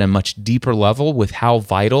connected at a much deeper level with how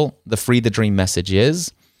vital the Free the Dream message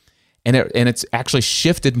is. And it's actually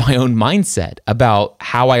shifted my own mindset about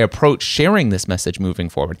how I approach sharing this message moving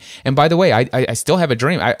forward. And by the way, I still have a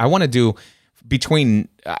dream. I want to do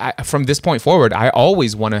from this point forward, I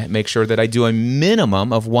always want to make sure that I do a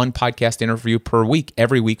minimum of 1 podcast interview per week,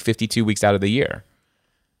 every week, 52 weeks out of the year.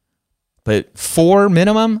 But 4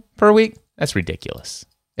 minimum per week, that's ridiculous.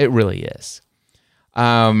 It really is.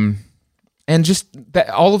 And just that,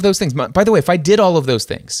 all of those things. By the way, if I did all of those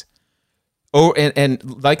things,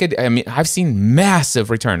 and like I mean, I've seen massive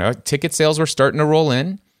return. Ticket sales were starting to roll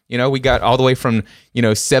in. We got all the way from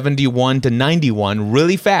 71 to 91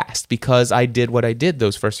 really fast because I did what I did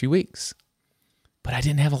those first few weeks. But I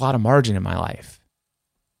didn't have a lot of margin in my life.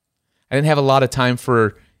 I didn't have a lot of time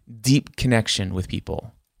for deep connection with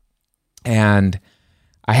people. And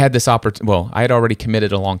I had this opportunity. Well, I had already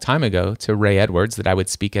committed a long time ago to Ray Edwards that I would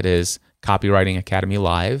speak at his Copywriting Academy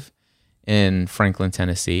Live in Franklin,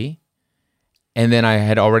 Tennessee. And then I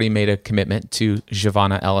had already made a commitment to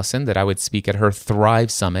Giovanna Ellison that I would speak at her Thrive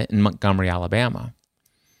Summit in Montgomery, Alabama.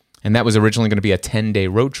 And that was originally going to be a 10-day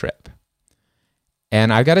road trip.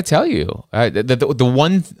 And I got to tell you,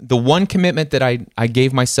 the one commitment that I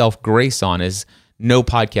gave myself grace on is no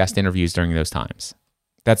podcast interviews during those times.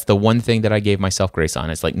 That's the one thing that I gave myself grace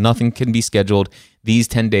on. It's like nothing can be scheduled these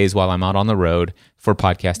 10 days while I'm out on the road for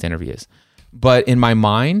podcast interviews. But in my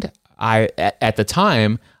mind, at the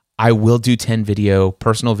time, I will do 10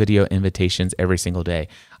 personal video invitations every single day.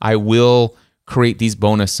 I will create these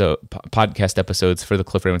bonus podcast episodes for the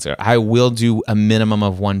Cliff Ravenscraft. I will do a minimum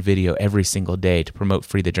of 1 video every single day to promote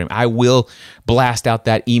Free the Dream. I will blast out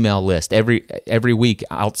that email list every week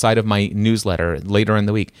outside of my newsletter later in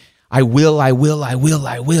the week. I will.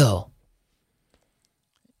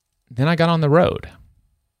 Then I got on the road.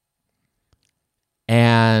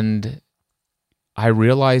 And I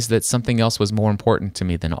realized that something else was more important to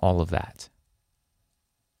me than all of that.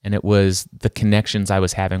 And it was the connections I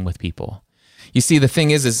was having with people. You see, the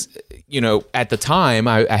thing is at the time,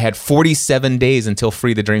 I had 47 days until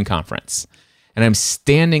Free the Dream Conference. And I'm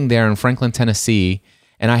standing there in Franklin, Tennessee,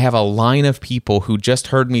 and I have a line of people who just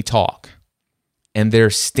heard me talk. And they're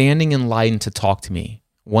standing in line to talk to me,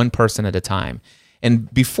 one person at a time.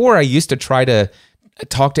 And before, I used to try to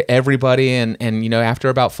talk to everybody, and after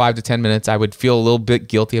about 5 to 10 minutes, I would feel a little bit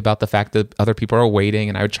guilty about the fact that other people are waiting,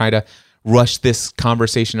 and I would try to rush this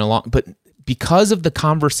conversation along. But because of the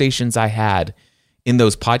conversations I had in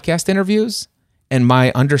those podcast interviews and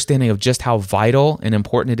my understanding of just how vital and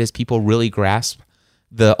important it is people really grasp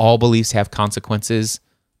the all beliefs have consequences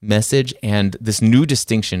message and this new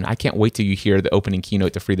distinction. I can't wait till you hear the opening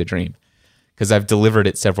keynote to Free the Dream, because I've delivered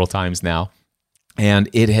it several times now, and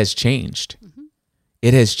it has changed. Mm-hmm.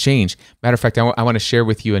 It has changed. Matter of fact, I want to share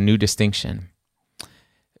with you a new distinction.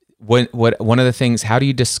 One of the things, how do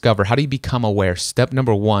you become aware? Step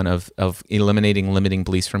number 1 of eliminating limiting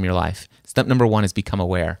beliefs from your life. Step number 1 is become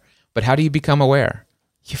aware. But how do you become aware?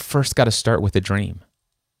 You first got to start with a dream.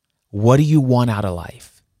 What do you want out of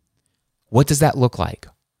life? What does that look like?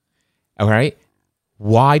 All right.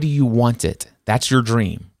 Why do you want it? That's your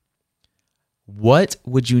dream. What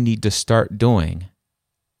would you need to start doing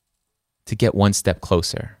to get one step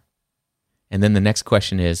closer? And then the next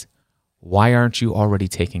question is, why aren't you already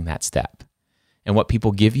taking that step? And what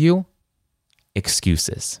people give you?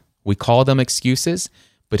 Excuses. We call them excuses,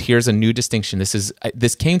 but here's a new distinction.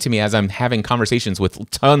 This came to me as I'm having conversations with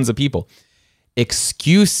tons of people.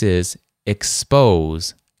 Excuses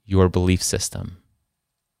expose your belief system.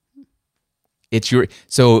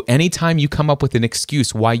 So anytime you come up with an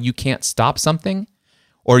excuse why you can't stop something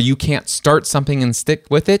or you can't start something and stick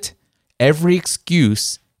with it, every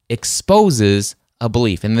excuse exposes a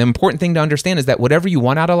belief. And the important thing to understand is that whatever you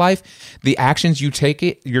want out of life, the actions you're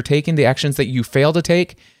taking, the actions that you fail to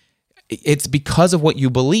take, it's because of what you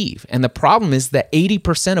believe. And the problem is that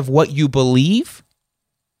 80% of what you believe,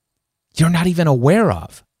 you're not even aware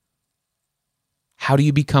of. How do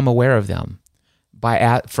you become aware of them?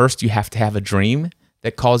 First, you have to have a dream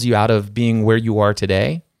that calls you out of being where you are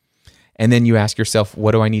today. And then you ask yourself,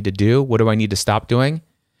 what do I need to do? What do I need to stop doing?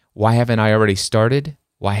 Why haven't I already started?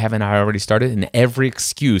 Why haven't I already started? And every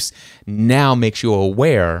excuse now makes you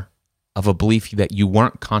aware of a belief that you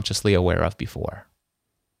weren't consciously aware of before.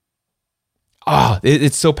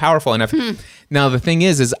 It's so powerful. And now the thing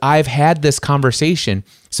is I've had this conversation.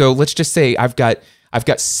 So let's just say I've got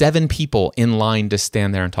 7 people in line to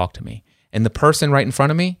stand there and talk to me. And the person right in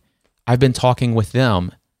front of me, I've been talking with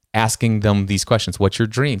them, asking them these questions. What's your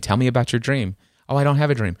dream? Tell me about your dream. Oh, I don't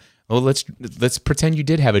have a dream. Well, let's pretend you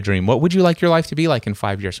did have a dream. What would you like your life to be like in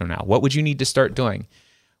 5 years from now? What would you need to start doing?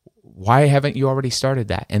 Why haven't you already started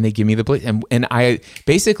that? And they give me the belief. And I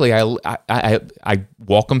basically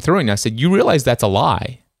walk them through it, and I said, you realize that's a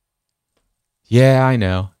lie? Yeah, I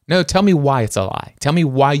know. No, tell me why it's a lie. Tell me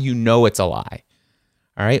why you know it's a lie.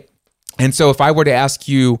 All right. And so if I were to ask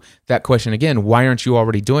you that question again, why aren't you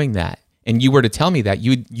already doing that? And you were to tell me that,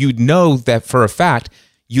 you'd know that for a fact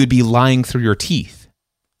you'd be lying through your teeth.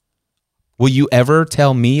 Will you ever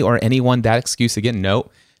tell me or anyone that excuse again? No.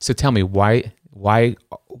 So tell me why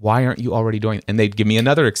aren't you already doing it? And they'd give me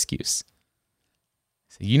another excuse.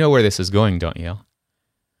 So you know where this is going, don't you?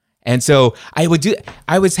 And so I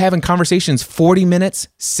was having conversations 40 minutes,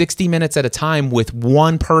 60 minutes at a time with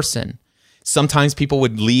one person. Sometimes people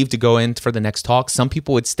would leave to go in for the next talk. Some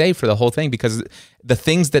people would stay for the whole thing because the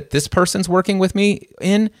things that this person's working with me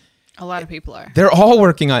in, a lot of people are. They're all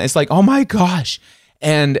working on it. It's like, oh my gosh.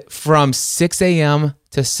 And from 6 a.m.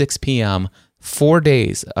 to 6 p.m., 4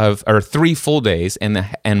 days or 3 full days and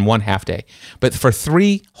 1 half day. But for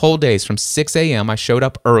 3 whole days from 6 a.m., I showed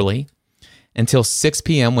up early until 6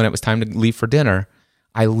 p.m. when it was time to leave for dinner.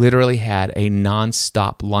 I literally had a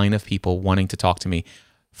nonstop line of people wanting to talk to me.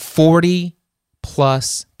 40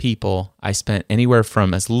 plus people. I spent anywhere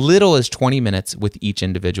from as little as 20 minutes with each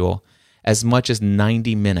individual, as much as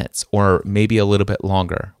 90 minutes or maybe a little bit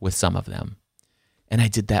longer with some of them. And I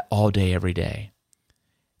did that all day, every day.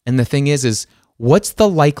 And the thing is what's the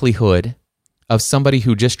likelihood of somebody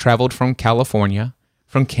who just traveled from California,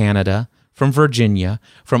 from Canada, from Virginia,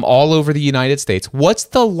 from all over the United States, what's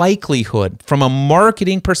the likelihood from a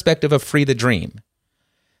marketing perspective of Free the Dream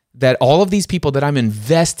that all of these people that I'm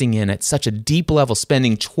investing in at such a deep level,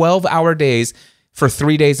 spending 12-hour days for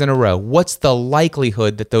 3 days in a row, what's the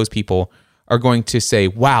likelihood that those people are going to say,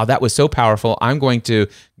 wow, that was so powerful, I'm going to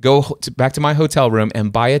go back to my hotel room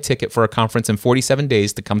and buy a ticket for a conference in 47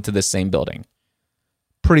 days to come to this same building?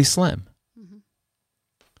 Pretty slim. Mm-hmm.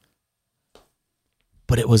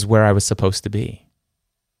 But it was where I was supposed to be.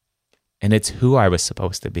 And it's who I was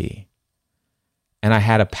supposed to be. And I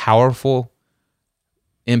had a powerful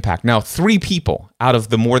impact. Now, 3 people out of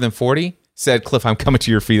the more than 40 said, Cliff, I'm coming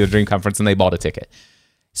to your Free the Dream conference, and they bought a ticket.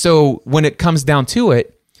 So when it comes down to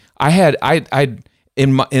it,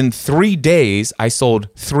 in 3 days, I sold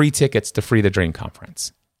 3 tickets to Free the Dream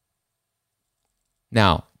conference.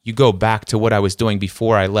 Now, you go back to what I was doing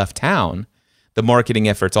before I left town, the marketing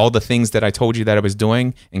efforts, all the things that I told you that I was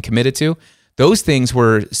doing and committed to, those things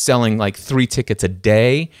were selling like 3 tickets a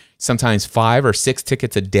day, sometimes 5 or 6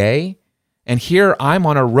 tickets a day. And here I'm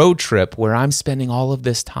on a road trip where I'm spending all of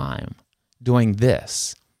this time doing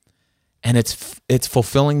this. And it's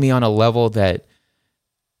fulfilling me on a level that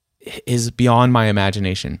is beyond my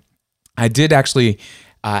imagination. I did actually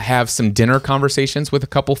have some dinner conversations with a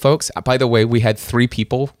couple folks. By the way, we had 3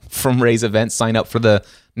 people from Ray's event sign up for the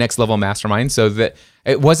Next Level Mastermind, so that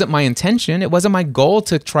it wasn't my intention. It wasn't my goal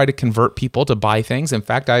to try to convert people to buy things. In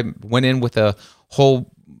fact, I went in with a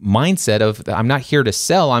whole mindset of, I'm not here to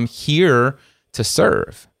sell, I'm here to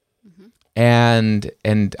serve. Mm-hmm.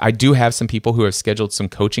 And I do have some people who have scheduled some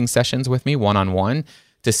coaching sessions with me one-on-one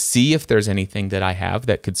to see if there's anything that I have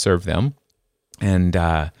that could serve them, and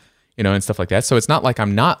and stuff like that. So it's not like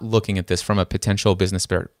I'm not looking at this from a potential business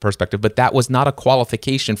perspective, but that was not a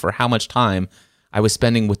qualification for how much time I was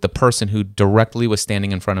spending with the person who directly was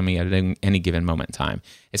standing in front of me at any given moment in time.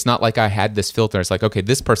 It's not like I had this filter. It's like, okay,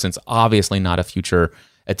 this person's obviously not a future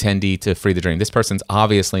attendee to Free the Dream. This person's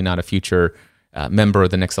obviously not a future member of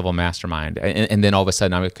the Next Level Mastermind. And then all of a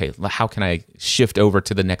sudden, I'm okay, how can I shift over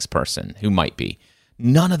to the next person who might be?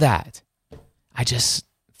 None of that. I just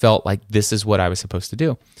felt like this is what I was supposed to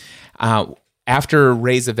do. After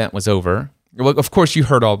Ray's event was over, well, of course, you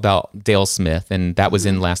heard all about Dale Smith, and that was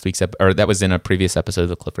in last week's that was in a previous episode of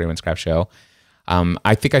the Cliff Ravenscraft Show.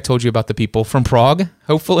 I think I told you about the people from Prague,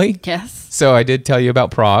 hopefully. Yes. So I did tell you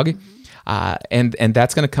about Prague, and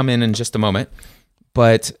that's going to come in just a moment.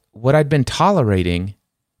 But what I'd been tolerating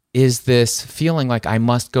is this feeling like I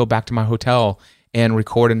must go back to my hotel and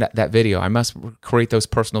record that video. I must create those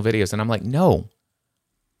personal videos. And I'm like, no,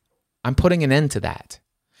 I'm putting an end to that.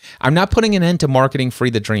 I'm not putting an end to marketing Free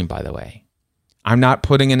the Dream, by the way. I'm not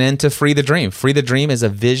putting an end to Free the Dream. Free the Dream is a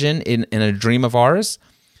vision in a dream of ours.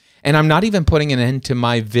 And I'm not even putting an end to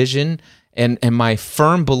my vision and my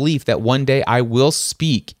firm belief that one day I will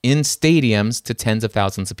speak in stadiums to tens of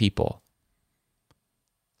thousands of people.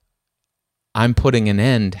 I'm putting an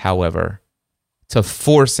end, however, to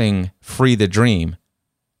forcing Free the Dream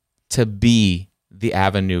to be the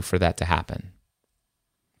avenue for that to happen.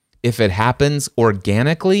 If it happens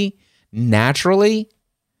organically, naturally,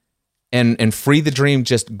 and Free the Dream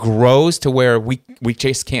just grows to where we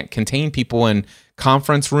just can't contain people in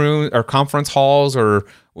conference rooms or conference halls or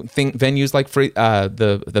venues like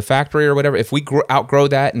the factory or whatever. If we outgrow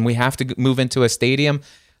that and we have to move into a stadium,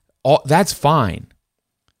 that's fine.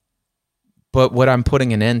 But what I'm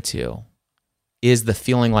putting an end to is the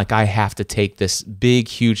feeling like I have to take this big,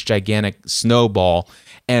 huge, gigantic snowball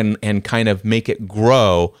and kind of make it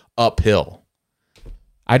grow uphill.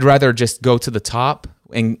 I'd rather just go to the top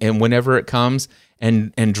and whenever it comes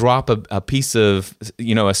and drop a piece of,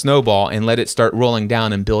 a snowball and let it start rolling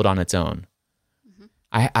down and build on its own.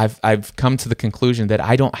 Mm-hmm. I've come to the conclusion that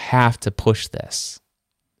I don't have to push this.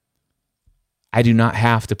 I do not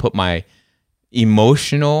have to put my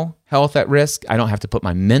emotional health at risk. I don't have to put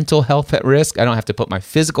my mental health at risk. I don't have to put my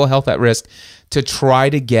physical health at risk to try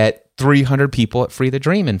to get 300 people at Free the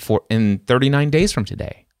Dream in 39 days from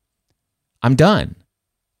today. I'm done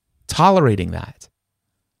tolerating that.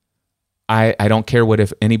 I don't care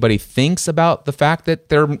if anybody thinks about the fact that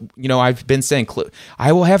they're, I've been saying,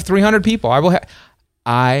 I will have 300 people.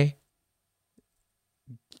 I'm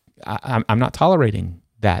not tolerating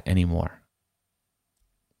that anymore.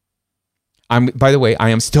 By the way, I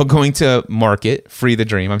am still going to market Free the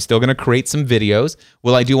Dream. I'm still going to create some videos.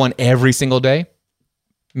 Will I do one every single day?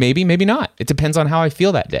 Maybe, maybe not. It depends on how I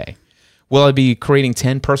feel that day. Will I be creating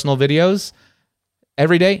 10 personal videos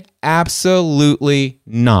every day? Absolutely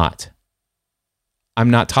not. I'm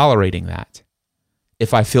not tolerating that.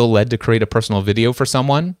 If I feel led to create a personal video for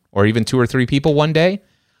someone, or even 2 or 3 people one day,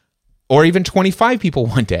 or even 25 people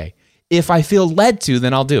one day, if I feel led to,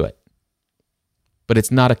 then I'll do it. But it's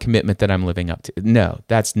not a commitment that I'm living up to. No,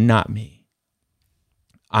 that's not me.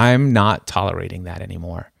 I'm not tolerating that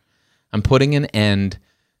anymore. I'm putting an end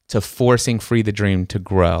to forcing Free the Dream to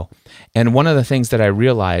grow. And one of the things that I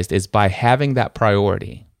realized is by having that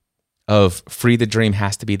priority of Free the Dream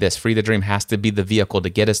has to be this, Free the Dream has to be the vehicle to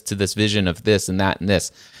get us to this vision of this and that and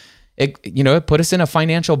this, it put us in a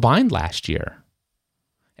financial bind last year.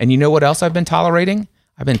 And you know what else I've been tolerating?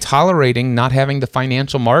 I've been tolerating not having the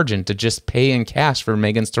financial margin to just pay in cash for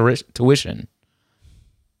Megan's tuition.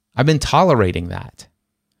 I've been tolerating that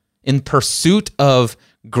in pursuit of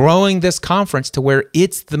growing this conference to where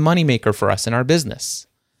it's the moneymaker for us in our business.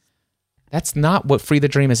 That's not what Free the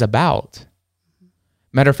Dream is about.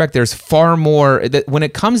 Matter of fact, there's far more. When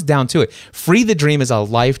it comes down to it, Free the Dream is a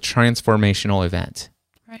life transformational event.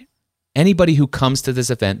 Right. Anybody who comes to this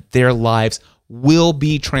event, their lives will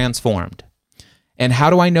be transformed. And how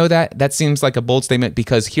do I know that? That seems like a bold statement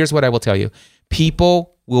because here's what I will tell you.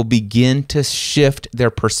 People will begin to shift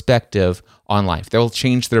their perspective on life. They'll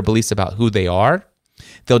change their beliefs about who they are.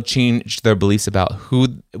 They'll change their beliefs about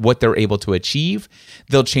what they're able to achieve.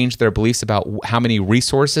 They'll change their beliefs about how many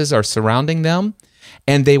resources are surrounding them.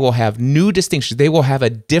 And they will have new distinctions. They will have a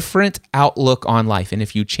different outlook on life. And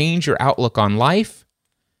if you change your outlook on life,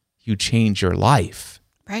 you change your life.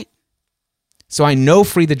 Right. So I know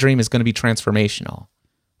Free the Dream is going to be transformational.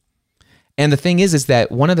 And the thing is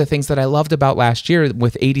that one of the things that I loved about last year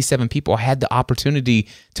with 87 people, I had the opportunity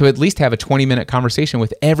to at least have a 20-minute conversation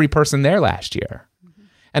with every person there last year. Mm-hmm.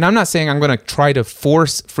 And I'm not saying I'm going to try to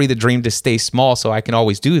force Free the Dream to stay small so I can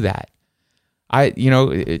always do that. But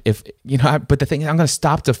the thing is, I'm going to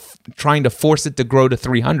stop trying to force it to grow to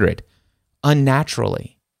 300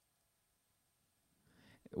 unnaturally.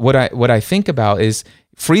 What I think about is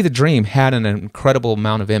Free the Dream had an incredible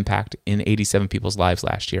amount of impact in 87 people's lives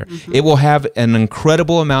last year. Mm-hmm. It will have an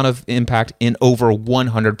incredible amount of impact in over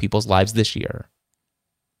 100 people's lives this year.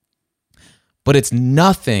 But it's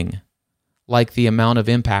nothing like the amount of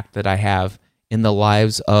impact that I have in the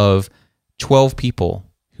lives of 12 people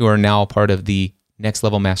who are now part of the Next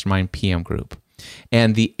Level Mastermind PM group,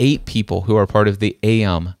 and the 8 people who are part of the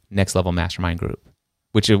AM Next Level Mastermind group,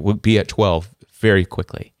 which it would be at 12 very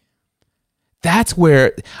quickly. That's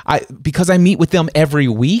where because I meet with them every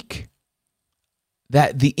week,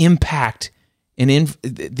 that the impact and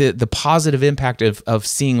the positive impact of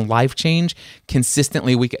seeing life change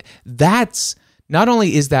consistently, that's not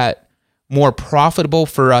only is that more profitable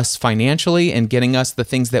for us financially and getting us the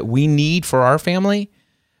things that we need for our family,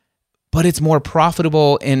 but it's more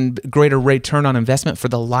profitable and greater return on investment for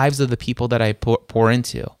the lives of the people that I pour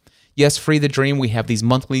into. Yes, Free the Dream, we have these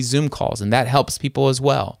monthly Zoom calls, and that helps people as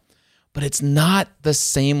well. But it's not the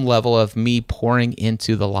same level of me pouring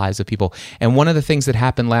into the lives of people. And one of the things that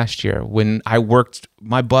happened last year when I worked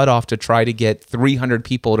my butt off to try to get 300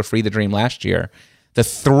 people to Free the Dream last year, the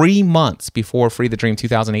 3 months before Free the Dream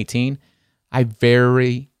 2018, I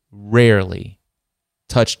very rarely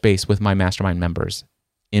touched base with my mastermind members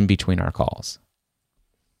in between our calls.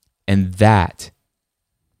 And that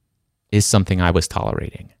is something I was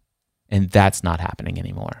tolerating. And that's not happening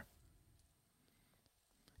anymore.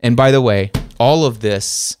 And by the way, all of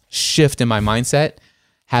this shift in my mindset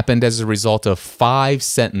happened as a result of 5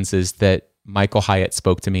 sentences that Michael Hyatt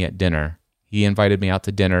spoke to me at dinner. He invited me out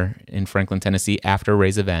to dinner in Franklin, Tennessee after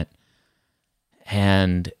Ray's event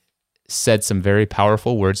and said some very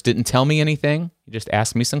powerful words. Didn't tell me anything. He just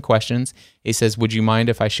asked me some questions. He says, would you mind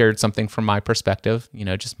if I shared something from my perspective,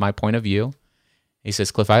 just my point of view? He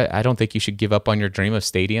says, Cliff, I don't think you should give up on your dream of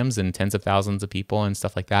stadiums and tens of thousands of people and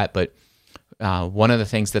stuff like that, but one of the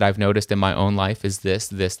things that I've noticed in my own life is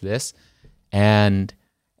this, and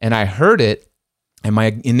I heard it, and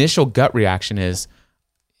my initial gut reaction is,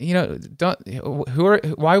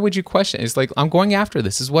 why would you question it? It's like, I'm going after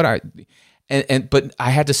this. Is what but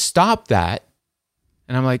I had to stop that,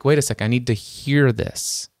 and I'm like, wait a second, I need to hear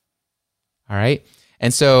this. All right,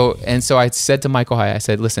 and so I said to Michael Hyatt, I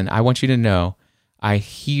said, listen, I want you to know, I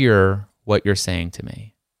hear what you're saying to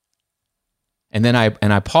me. And then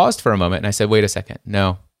I paused for a moment and I said, wait a second.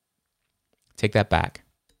 No, take that back.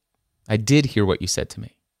 I did hear what you said to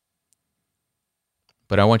me.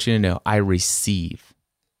 But I want you to know, I receive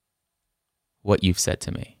what you've said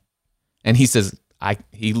to me. And he says,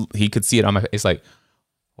 he could see it on my face, like,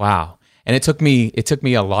 wow. And it took me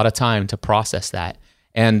a lot of time to process that.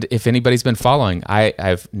 And if anybody's been following,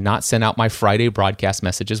 I've not sent out my Friday broadcast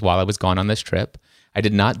messages while I was gone on this trip. I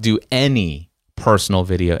did not do any personal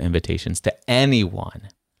video invitations to anyone.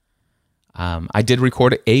 I did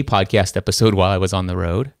record a podcast episode while I was on the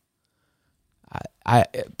road. I'm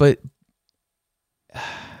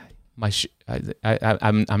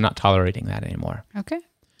not tolerating that anymore. Okay.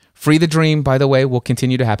 Free the Dream, by the way, will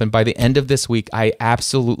continue to happen. By the end of this week, I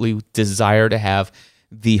absolutely desire to have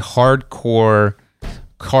the hardcore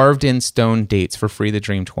carved in stone dates for Free the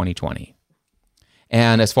Dream 2020.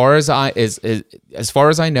 And as far as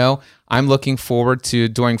I know, I'm looking forward to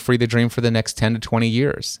doing Free the Dream for the next 10 to 20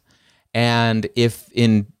 years. And if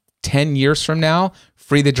in 10 years from now,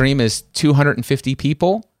 Free the Dream is 250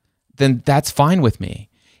 people, then that's fine with me.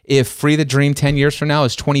 If Free the Dream 10 years from now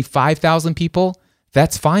is 25,000 people,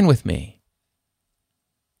 that's fine with me.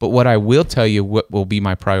 But what I will tell you, what will be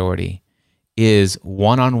my priority, is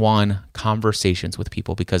one-on-one conversations with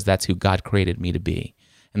people, because that's who God created me to be.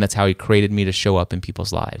 And that's how he created me to show up in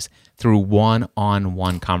people's lives, through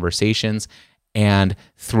one-on-one conversations and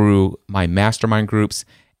through my mastermind groups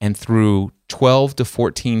and through 12 to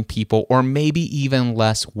 14 people, or maybe even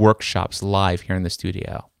less, workshops live here in the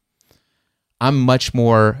studio. I'm much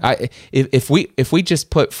more, if we just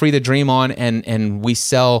put Free the Dream on and we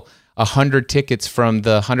sell 100 tickets from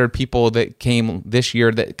the 100 people that came this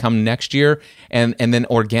year that come next year, and then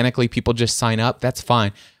organically people just sign up, that's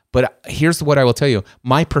fine. But here's what I will tell you.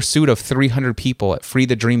 My pursuit of 300 people at Free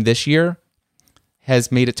the Dream this year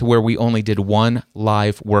has made it to where we only did one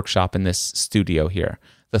live workshop in this studio here,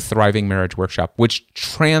 the Thriving Marriage Workshop, which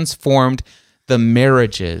transformed the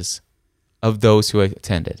marriages of those who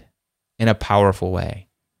attended in a powerful way.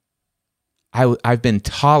 I've been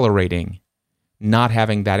tolerating not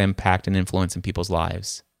having that impact and influence in people's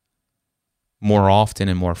lives more often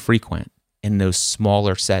and more frequent in those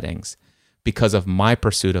smaller settings because of my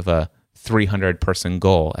pursuit of a 300-person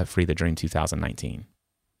goal at Free the Dream 2019.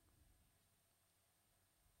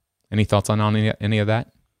 Any thoughts on any of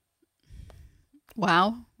that?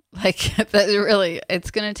 Wow. Like that really,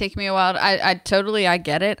 it's going to take me a while. I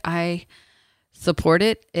get it. I support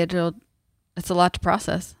it. It's a lot to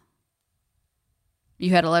process.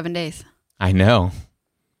 You had 11 days. I know.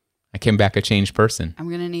 I came back a changed person. I'm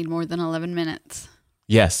going to need more than 11 minutes.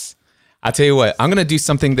 Yes. I'll tell you what, I'm going to do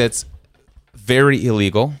something that's very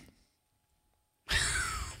illegal.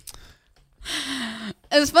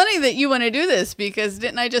 It's funny that you want to do this because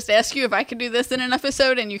didn't I just ask you if I could do this in an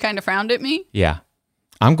episode and you kind of frowned at me? Yeah.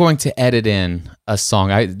 I'm going to edit in a song.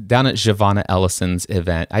 Down at Giovanna Ellison's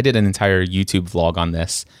event, I did an entire YouTube vlog on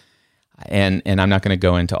this, and I'm not going to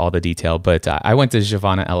go into all the detail, but I went to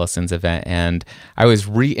Giovanna Ellison's event, and I was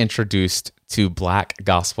reintroduced to Black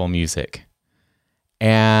gospel music.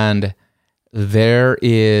 And there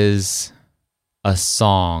is a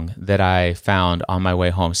song that I found on my way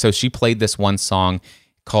home. So she played this one song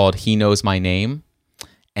called He Knows My Name,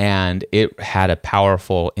 and it had a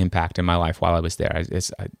powerful impact in my life while I was there.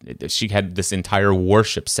 She had this entire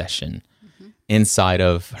worship session inside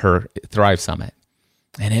of her Thrive Summit,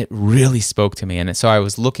 and it really spoke to me. And so I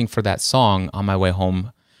was looking for that song on my way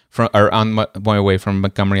home on my way from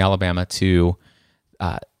Montgomery, Alabama to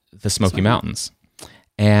the Smoky Mountains.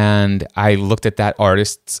 And I looked at that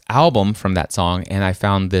artist's album from that song, and I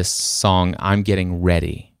found this song, I'm Getting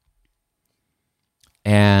Ready.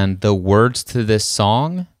 And the words to this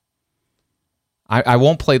song, I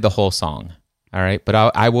won't play the whole song, all right? But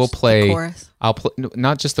I will play the chorus. I'll play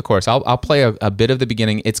not just the chorus. I'll play a bit of the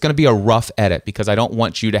beginning. It's going to be a rough edit because I don't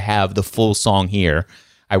want you to have the full song here.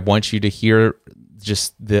 I want you to hear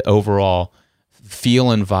just the overall feel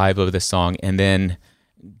and vibe of the song, and then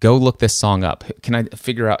go look this song up. Can I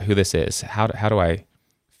figure out who this is? How do I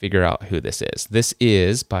figure out who this is? This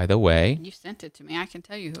is, by the way... You sent it to me. I can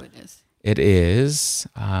tell you who it is. It is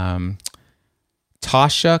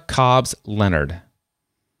Tasha Cobbs Leonard.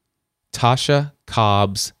 Tasha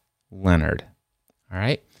Cobbs Leonard. All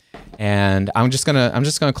right? And I'm just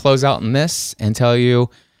gonna close out on this and tell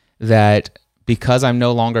you that because I'm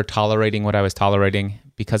no longer tolerating what I was tolerating,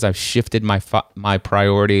 because I've shifted my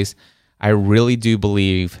priorities, I really do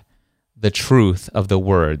believe the truth of the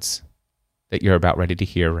words that you're about ready to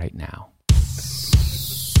hear right now.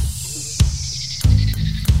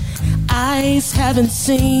 Eyes haven't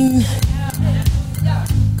seen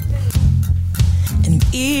and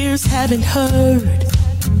ears haven't heard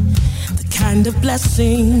the kind of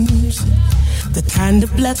blessings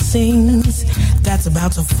that's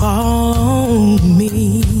about to fall on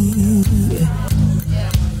me.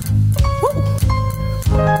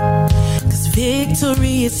 'Cause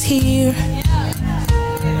victory is here.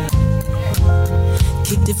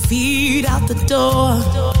 Kick defeat out the door.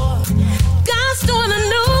 God's doing a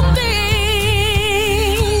new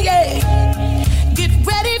thing. Yeah. Get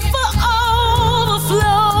ready for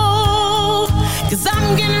overflow. 'Cause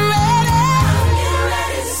I'm getting ready.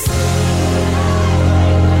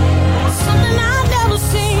 Something I've never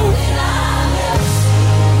seen.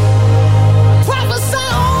 Prophesy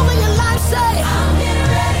over your life, say.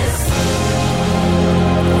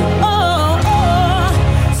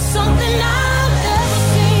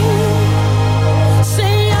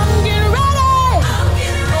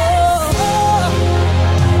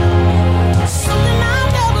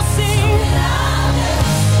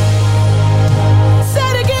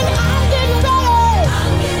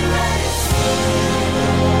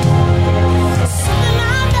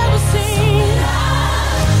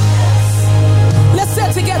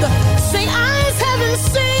 Together, say eyes haven't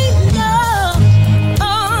seen, no.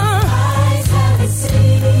 Eyes haven't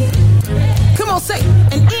seen. Come on, say,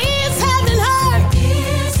 and ears haven't heard.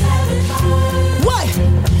 What?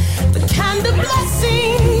 The kind of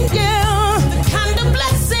blessing, yeah, the kind of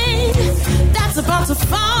blessing that's about to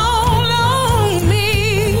fall on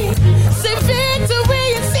me. Say victory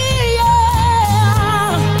is here.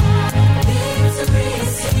 Victory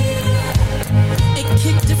is here. It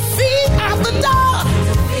kicked defeat out the door.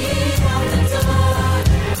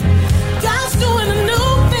 God's doing a new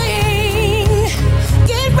thing.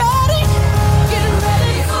 Get ready.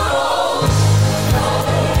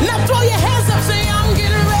 Now throw your hands up, say I'm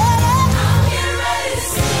getting ready.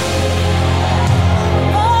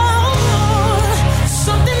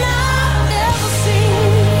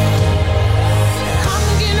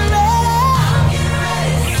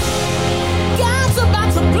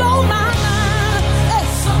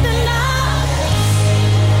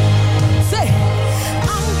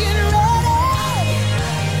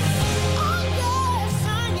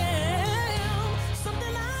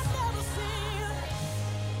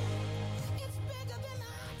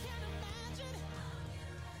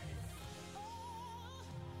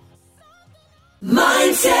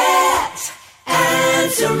 Sunset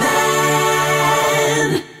and tomorrow.